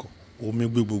nǹkan kan omi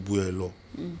gbé gbogbo ẹ̀ lọ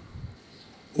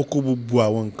ó kó gbogbo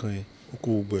àwọn nǹkan yẹn ó kó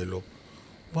gbogbo ẹ̀ lọ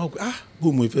wọ́n á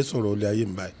gbọ́dọ̀ ìfẹ́ sọ̀rọ̀ ilé ayé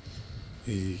mi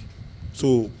báyìí so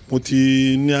mo ti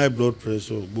ní high blood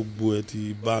pressure gbogbo ẹ̀ ti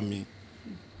bá mi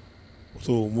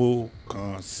so mo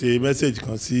kàn ṣe message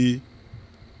kan sí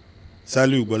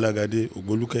Saliu Gbọ́lágadé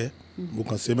Ògbólúkẹ́ mo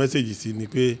kàn ṣe message sí ni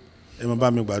pé ẹ máa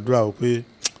bá mi gbàdúrà o pé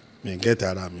mi gẹ́tà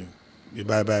ara mi bí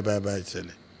báyìí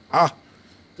ṣẹlẹ̀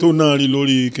tó náà rí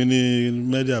lórí kíní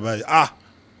mẹ́díà báyìí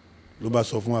ló bá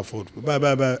sọ fún Afford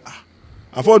báyìí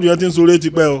Afford yẹn ti ń sọ̀rọ̀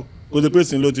tipẹ́ o kó ti pé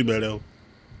sin ló ti bẹ̀rẹ̀ o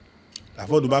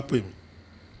Afford bá pè mí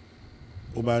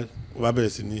ó bá bẹ̀rẹ̀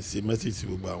sí ní ṣe message sí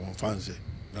gbogbo àwọn fans ẹ̀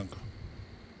kankan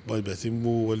bọ́ ibẹ̀ sí ń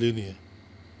mú wọlé nìyẹn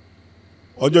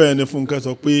ọjọ́ yẹn ni Fúnkẹ́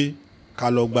sọ pé ká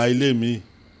lọ gba ilé mi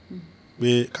pé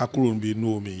ká kúrò níbi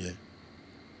inú omi yẹn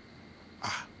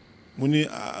mo ní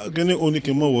kíní ó ní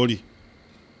kí n mọ̀ wọ́rì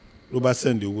ló bá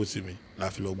sẹ́ndì owó sí mi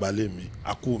la fi lọ gba ilé mi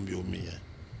a kúrò níbi omi yẹn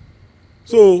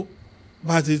so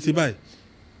bá a ti báyìí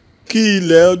kí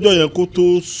ilẹ̀ ọjọ́ yẹn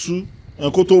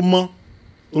kó tó mọ́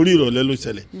torí ìrọ̀lẹ́ ló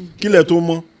ṣẹlẹ̀ kí ilẹ̀ tó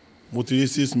mọ́ mo ti rí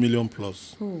 6 million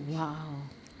plus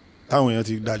táwọn èèyàn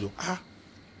ti dájọ́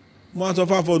mo á sọ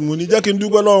fún Afford mo ní jẹ́ kí n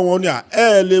dúpẹ́ lọ́wọ́ wọn ní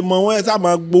ẹ lè mọ wọn ẹ sá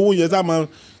máa gbowó yẹn sá máa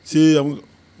ṣe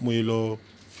mo yẹ lọ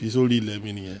fi sórí ilẹ̀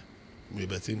mi nìyẹn mo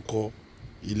ibẹ̀ ti ń kọ́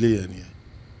ilé yẹn nìyẹn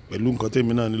pẹ̀lú nǹkan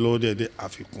tèmi náà ní lọ́wọ́ dẹ̀dẹ̀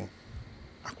àfikún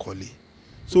àkọlé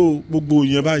so gbogbo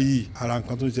yẹn báyìí ara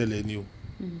nǹkan tó ṣẹlẹ̀ ni o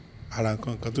ara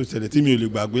nǹkan tó ṣẹlẹ̀ tí mi ò lè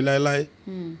gbàgbé láéláé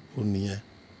ò nìyẹn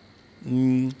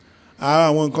ara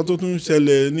àwọn nǹkan tó tún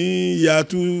ṣẹlẹ̀ ní ìyá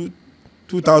 2000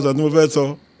 tí mo fẹ́ sọ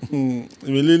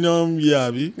millennium year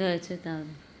àbí. 2000.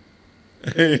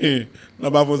 náà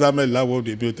bá fún Samuel láwọ̀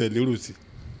òde bí ó tẹ̀ lérò sí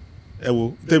ẹ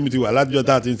wo tèmi ti wà látijọ́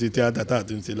tá a ti ń ṣe tíátà tá a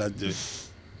ti ń ṣe látijọ́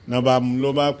náà bá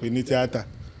ló bá pè ní tíátà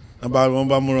wọ́n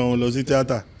bá múra wọn lọ sí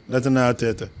tíátà national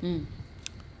theatre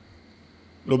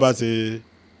ló bá ṣe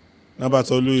náà bá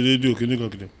sọ lórí rédíò kíní kan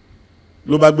kíní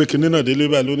ló bá gbé kíní náà délé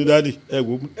báyìí lóní dádì ẹ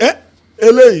wò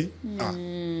eléyìí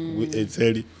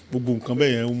ẹ̀sẹ̀ rí gbogbo nǹkan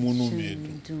bẹ́ẹ̀ yẹn ń múnú mi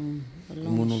dùn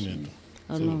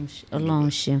Ọlọ́run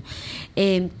ṣeun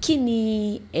kí ni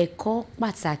ẹ̀kọ́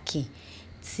pàtàkì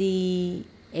tí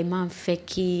ẹ máa ń fẹ́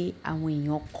kí àwọn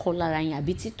èèyàn kọ́ lára yín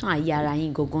àbí títàn ayé ara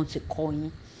yín gangan ti kọ́ yín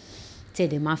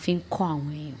tẹ̀dẹ̀ máa fi ń kọ́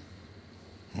àwọn èèyàn.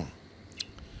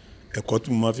 ẹ̀kọ́ tí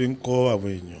mo máa fi ń kọ́ àwọn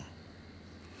èèyàn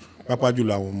pàápàá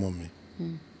jùlọ àwọn ọmọ mi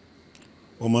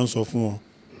mo máa ń sọ fún wọn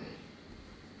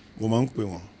mo máa ń pè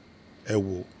wọ́n ẹ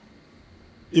wò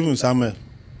even Samuel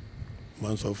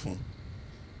máa ń sọ fún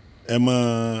ẹ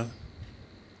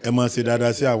máa ṣe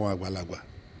dáadáa sí àwọn àgbàlagbà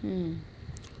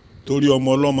torí ọmọ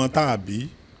ọlọ́mọ tàbí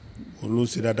òun ló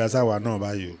ṣe dáadáa sáwa náà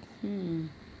báyìí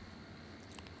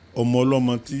o ọmọ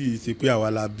ọlọ́mọ tí ṣe pé àwa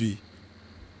la bí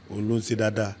òun ló ń ṣe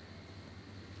dáadáa.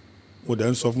 Mo dẹ̀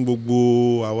ń sọ fún gbogbo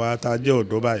àwa tá a jẹ́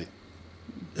ọ̀dọ́ báyìí,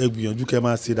 ẹ gbìyànjú kẹ́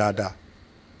máa ṣe dáadáa.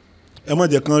 Ẹ má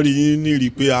jẹ́ kán rí yín ní rí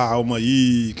pé ọmọ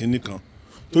yìí kinní kan,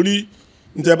 torí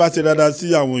ní tẹ́ bá ṣe dáadáa sí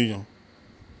àwọn èèyàn,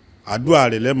 àdúrà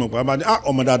rẹ̀ lẹ́mọ̀ pé a máa ní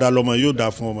ọmọ dáadáa lọmọ yóò dáa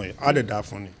fún ọmọ yìí, á dẹ̀ dáa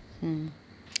fún ni.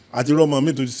 Àti rọ́mọ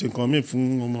mi tó ti ṣe nǹkan mi fún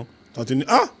ọmọ tó ti ní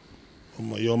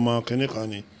ọmọ yìí ọmọ kinní kan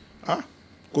ni,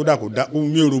 kódà kò dá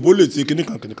mi ò rò bó lè ṣe kinní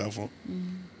kan fún.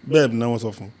 Bẹ́ẹ̀ ni wọ́n sọ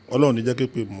fún Ọlọ́run ní jẹ́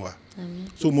képe mu wa.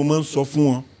 So mo máa ń sọ fún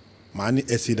wọn, màá ní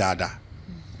ẹ ṣe dáadáa.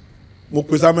 Mo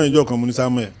pe Samuel ìjọ kan, mo ní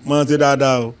Samuel máa ṣe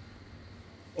dáadáa o.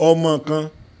 Ọmọ kan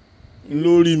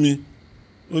lórí mi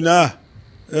ó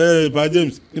ní Pa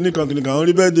James kinní kan wọ́n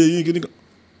rí bẹ́ẹ̀ de yín kinní kan.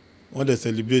 Wọ́n dẹ̀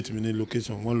celebrate mi ní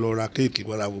location, wọ́n lọ ra kéèkì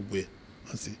wọ́n ra gbogbo ẹ̀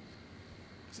wọ́n sì.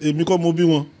 Èmi kọ́ mo bí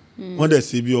wọn, wọ́n dẹ̀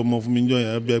ṣe bí ọmọ fún mi jọ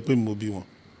yẹn bí ẹ pé mo bí wọn,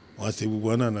 wọ́n ṣe gbogbo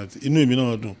náà náà inú èmi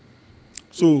náà dùn.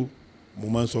 So mo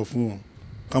máa ń sọ fún wọn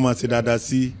ká máa ṣe dáadáa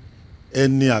sí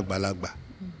ẹni àgbàlagbà.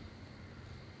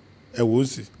 Ẹ wò ó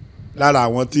sì lára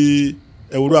àwọn tí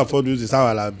ẹwúrú àfọ́dún ti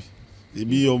sáwà lábì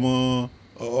ìbí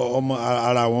ọmọ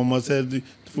ara àwọn ọmọ sẹ́ẹ̀dì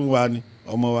fún wa ni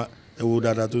ọmọ wa, ẹ wo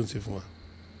dáadáa tó ń ṣe fún wa.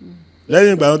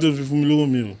 Lẹ́yìn ìgbà tó fi fún mi lówó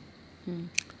mi o.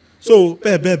 So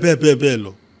bẹ́ẹ̀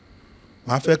lọ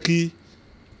màá fẹ́ kí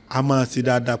a máa ṣe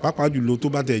dáadáa, pàápàá jùlọ tó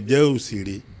bá tẹ̀ jẹ́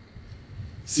òṣèré.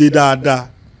 Ṣe dáadáa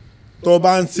tó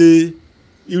bá ń ṣe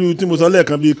irú tí mo sọ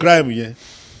lẹ́ẹ̀kan bíi crime yẹn,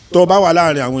 tó bá wà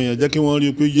láàrin àwọn èèyàn jẹ́ kí wọ́n rí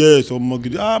i pé yes ọmọ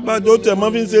gidi ó tẹ̀ mọ́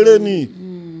fi ń ṣeré ni,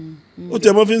 ó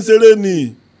tẹ̀ mọ́ fi ń ṣeré ni,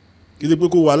 kì í ṣe pé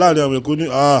kó wà láàrin àwọn èèyàn kó ní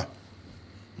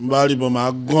n bá rí bọ́ máa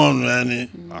gọ́ọ̀nù ẹni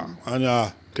wọ́n ní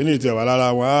kí ni ìtẹ̀ wà lára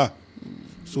wọn.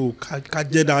 So ká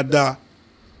jẹ́ dáadáa,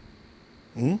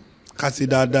 ká ṣe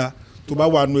dáadáa. Tó bá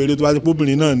wà nù eré tó bá ṣe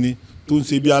póbìnrin náà ni tó ń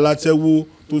ṣe bí aláṣẹ́wó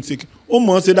tó ń ṣe ó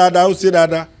mọ̀ ọ́n ṣe dáadáa, ó ṣe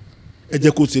dáadáa. Ẹ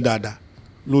jẹ́ kó ṣe dáadáa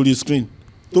lórí screen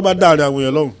tó bá dáàrin àwọn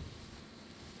èèyàn lọ́hùn.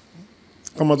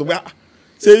 Ọmọ tó pé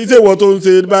ṣe iṣẹ́ ìwọ tó ń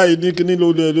ṣe báyìí ní kíní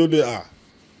lóde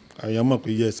àyàn mọ̀ pé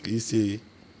yes kì í ṣe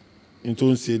ní tó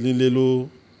ń ṣe nílé ló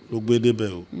gbé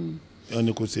débẹ̀ o, wọ́n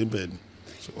ní kò ṣe bẹ́ẹ̀ ni.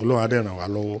 Ọlọ́run á dẹ̀ ràn wá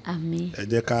lọ́wọ́. Ẹ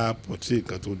jẹ́ ká pọ̀tí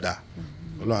nǹkan tó dáa,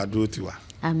 Ọlọ́run á dúró tì wá.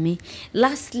 Àmín.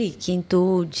 Lastly kí n tó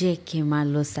jẹ́ kí n máa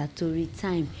lọ sàtórí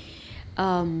time,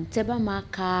 tẹ́ bá máa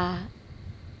ka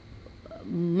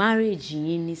marriage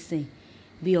yín nísìn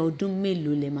bí ọdún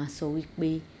mélòó lẹ máa sọ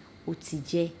wípé ó ti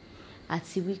jẹ́,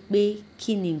 àti wípé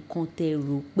kí ni nǹkan tẹ́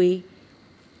rò pé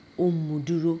ó mú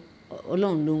dúró?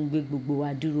 Ọlọ́run ló ń gbé gbogbo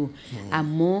wa dúró,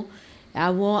 àmọ́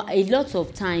àwọn a lot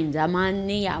of times a máa ń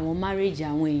ní àwọn marriage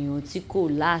àwọn èèyàn tí kò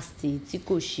last, tí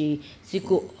kò ṣe, tí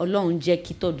kò Ọlọ́run jẹ́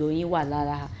kí tọ̀dọ̀ yín wà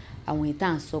lára àwọn ìta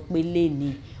ń sọ pé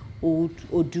léni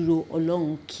ó dúró,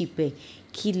 Ọlọ́run keep ẹ̀.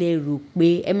 Kí lẹ rò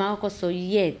pé ẹ máa kọ́kọ́ sọ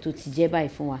yẹ́ tó ti jẹ́ báyìí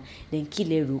fún wa, then kí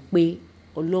lẹ rò pé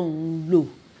Ọlọ́run lò,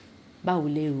 báwo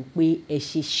lẹ rò pé ẹ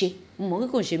ṣe mo mọ̀ pé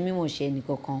kò ṣe mímọ̀ ṣe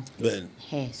ẹnìkankan.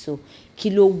 So kí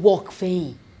ló work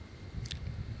fẹ́yìn?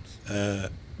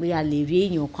 Bóyá lè rí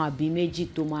èèyàn kan àbí méjì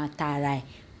tó máa tara ẹ̀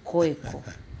kọ́ ẹ̀kọ́.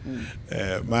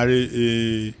 Mari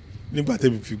nígbà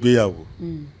tẹ́bi fi gbéyàwó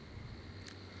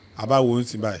àbáwo ń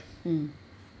sìn báyìí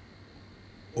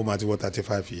ó máa ti wọ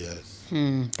 35 years.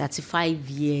 35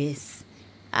 years.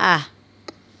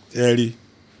 Ẹ rí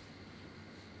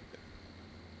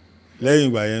lẹ́yìn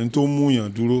ìgbà yẹn tó mú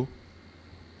yàn dúró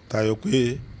tayọ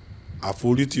pé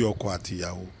àforítì ọkọ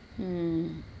àtìyàwó.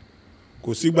 Kò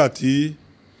sígbà tí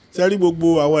sẹ́rí gbogbo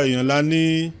àwa èèyàn la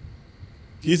ní,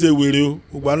 kì í ṣe wèrè o,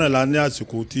 gbogbo àná la ní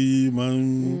àsìkò tí máa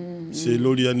ń ṣe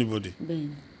lórí anybody.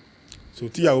 So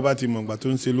tíyàwó bá ti mọ̀ ìgbà tó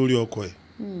ń ṣe lórí ọkọ ẹ̀,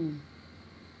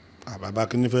 bàbá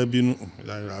kí ní fẹ́ bínú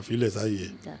àfilẹ̀ sáyé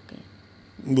ẹ̀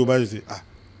nígbò bá ṣe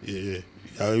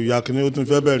ìyá kí ní ó tún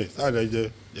fẹ́ bẹ̀rẹ̀ sáàrẹ̀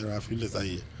jẹ́ àfilẹ̀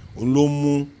sáyé ẹ̀. Òun ló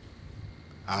mú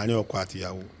àárín ọkọ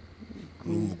àtìyàwó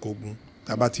ló mú kógún,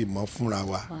 tá bá ti mọ̀ fúnra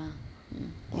wa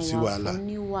kò sí wàhálà.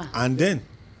 And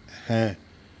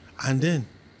then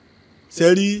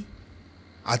sẹ́rí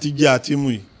àtijẹ́ àti mú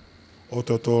yìí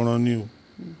ọ̀tọ̀ọ̀tọ̀ ọ̀ràn ni o,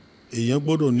 èèyàn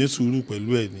gbọ́dọ̀ ní sùúrù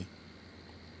pẹ̀lú ẹ̀ ni.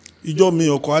 Ìjọ́ mi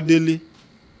ọkọ adélé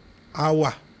á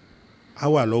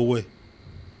wà lọ́wọ́ ẹ̀,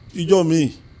 ìjọ́ mi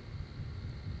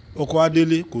ọkọ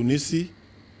adélé kò ní sí.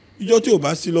 Ìjọ́ tí ò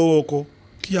bá sí lọ́wọ́ ọkọ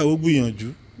kíyàwó gbìyànjú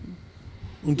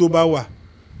ohun tó bá wà,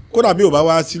 kódà bí ò bá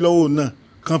wá sí lọ́wọ́ náà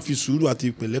kàn fi sùúrù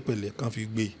àti pẹ̀lẹ́pẹ̀lẹ́ kàn fi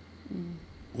gbé,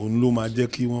 òun ló máa jẹ́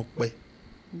kí wọ́n pẹ́.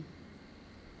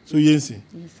 So yé nsìn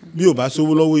bí ò bá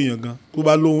sówó lọ́wọ́ èèyàn gan tó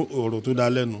bá lóhùn ọ̀rọ̀ tó dá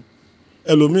lẹ́nu,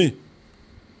 ẹlòmíì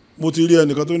mo ti rí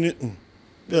ẹnìkan tó ní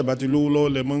bí ẹ bá ti lówó lọ́wọ́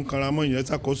lẹ mọ́ ń kanra mọ́ ìyẹn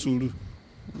sàkọ́ sùúrù.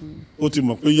 Ó ti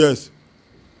mọ̀ pé yes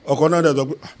ọkọ náà dẹ̀ sọ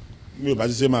pé mi ò bá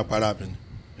ti ṣe máa para mi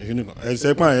ni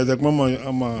ẹsẹ̀ pọ́n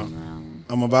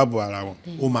ọmọ bá bọ̀ ara wọn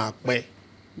ó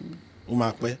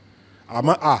máa pẹ́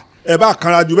àmọ́ ẹ bá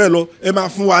kanra jù bẹ́ẹ̀ lọ ẹ máa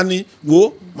fún wa ní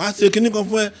wo máa ṣe kinní kan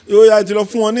fún ẹ yóò yá ti lọ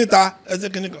fún wọn níta ẹ ṣe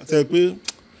kinní kan ṣe pé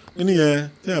kíní yẹn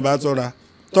téèyàn bá ṣọ́ra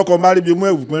tọkọ bá rí bí mú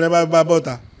ẹ̀wù pínlẹ̀ bá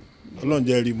bọ́ta ọlọ́run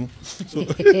jẹ́ rí mú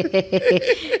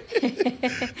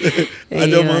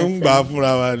àjọ máa ń gbà á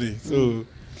fúnra wa ni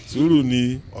sùúrù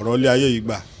ni ọ̀rọ̀ ilé ayé yìí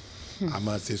gbà a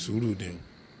máa ṣe sùúrù ni o.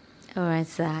 Alright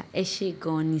sir, ẹ ṣé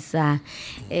gan ni sir,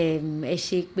 ẹ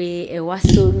ṣé pé ẹ wá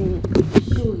sórí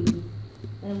show yìí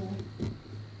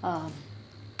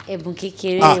ẹ̀bùn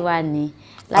kékeré wa ni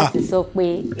láti sọ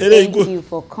pé thank you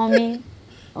for coming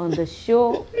on the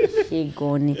show. Ṣé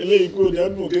gan ni. eléyìí kò ní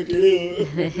ẹ̀bùn kékeré o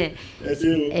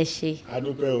ẹ ṣé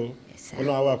adúpẹ́ o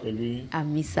ọlọ́run á wà pẹ̀lú yín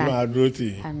àmín sir ọlọ́run á dúró tì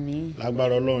yín àmín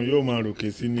lágbára ọlọ́run yóò máa ròkè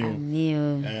sí ni o àmín o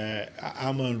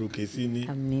á máa ròkè sí ni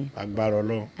àmín lágbára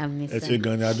ọlọ́run àmín ẹ ṣé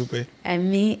gan ni adúpẹ́.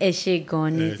 àmín ẹ ṣé gan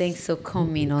ni. Thanks for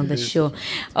coming on the show.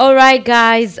 All right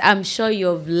guys, I'm sure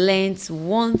you've learned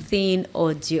one thing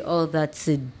or the other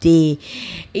today.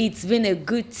 It's been a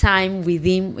good time with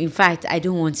him. In fact, I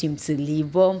don't want him to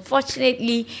leave, but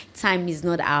unfortunately time is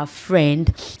not our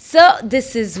friend, so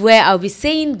this is where I'll be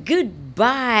saying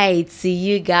goodbye to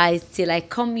you guys till I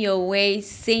come your way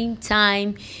same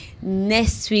time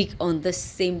next week on the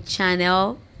same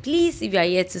channel. Please, if you are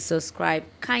yet to subscribe,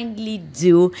 kindly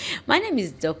do. My name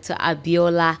is Dr.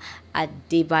 Abiola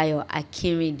Adebayo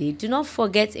Akinrinde. Do not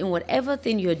forget, in whatever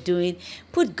thing you're doing,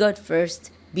 put God first,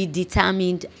 be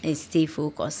determined, and stay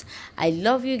focused. I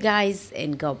love you guys,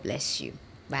 and God bless you.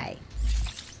 Bye.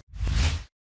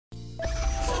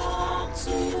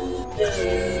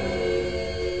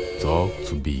 Talk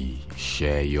to be,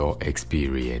 share your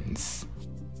experience.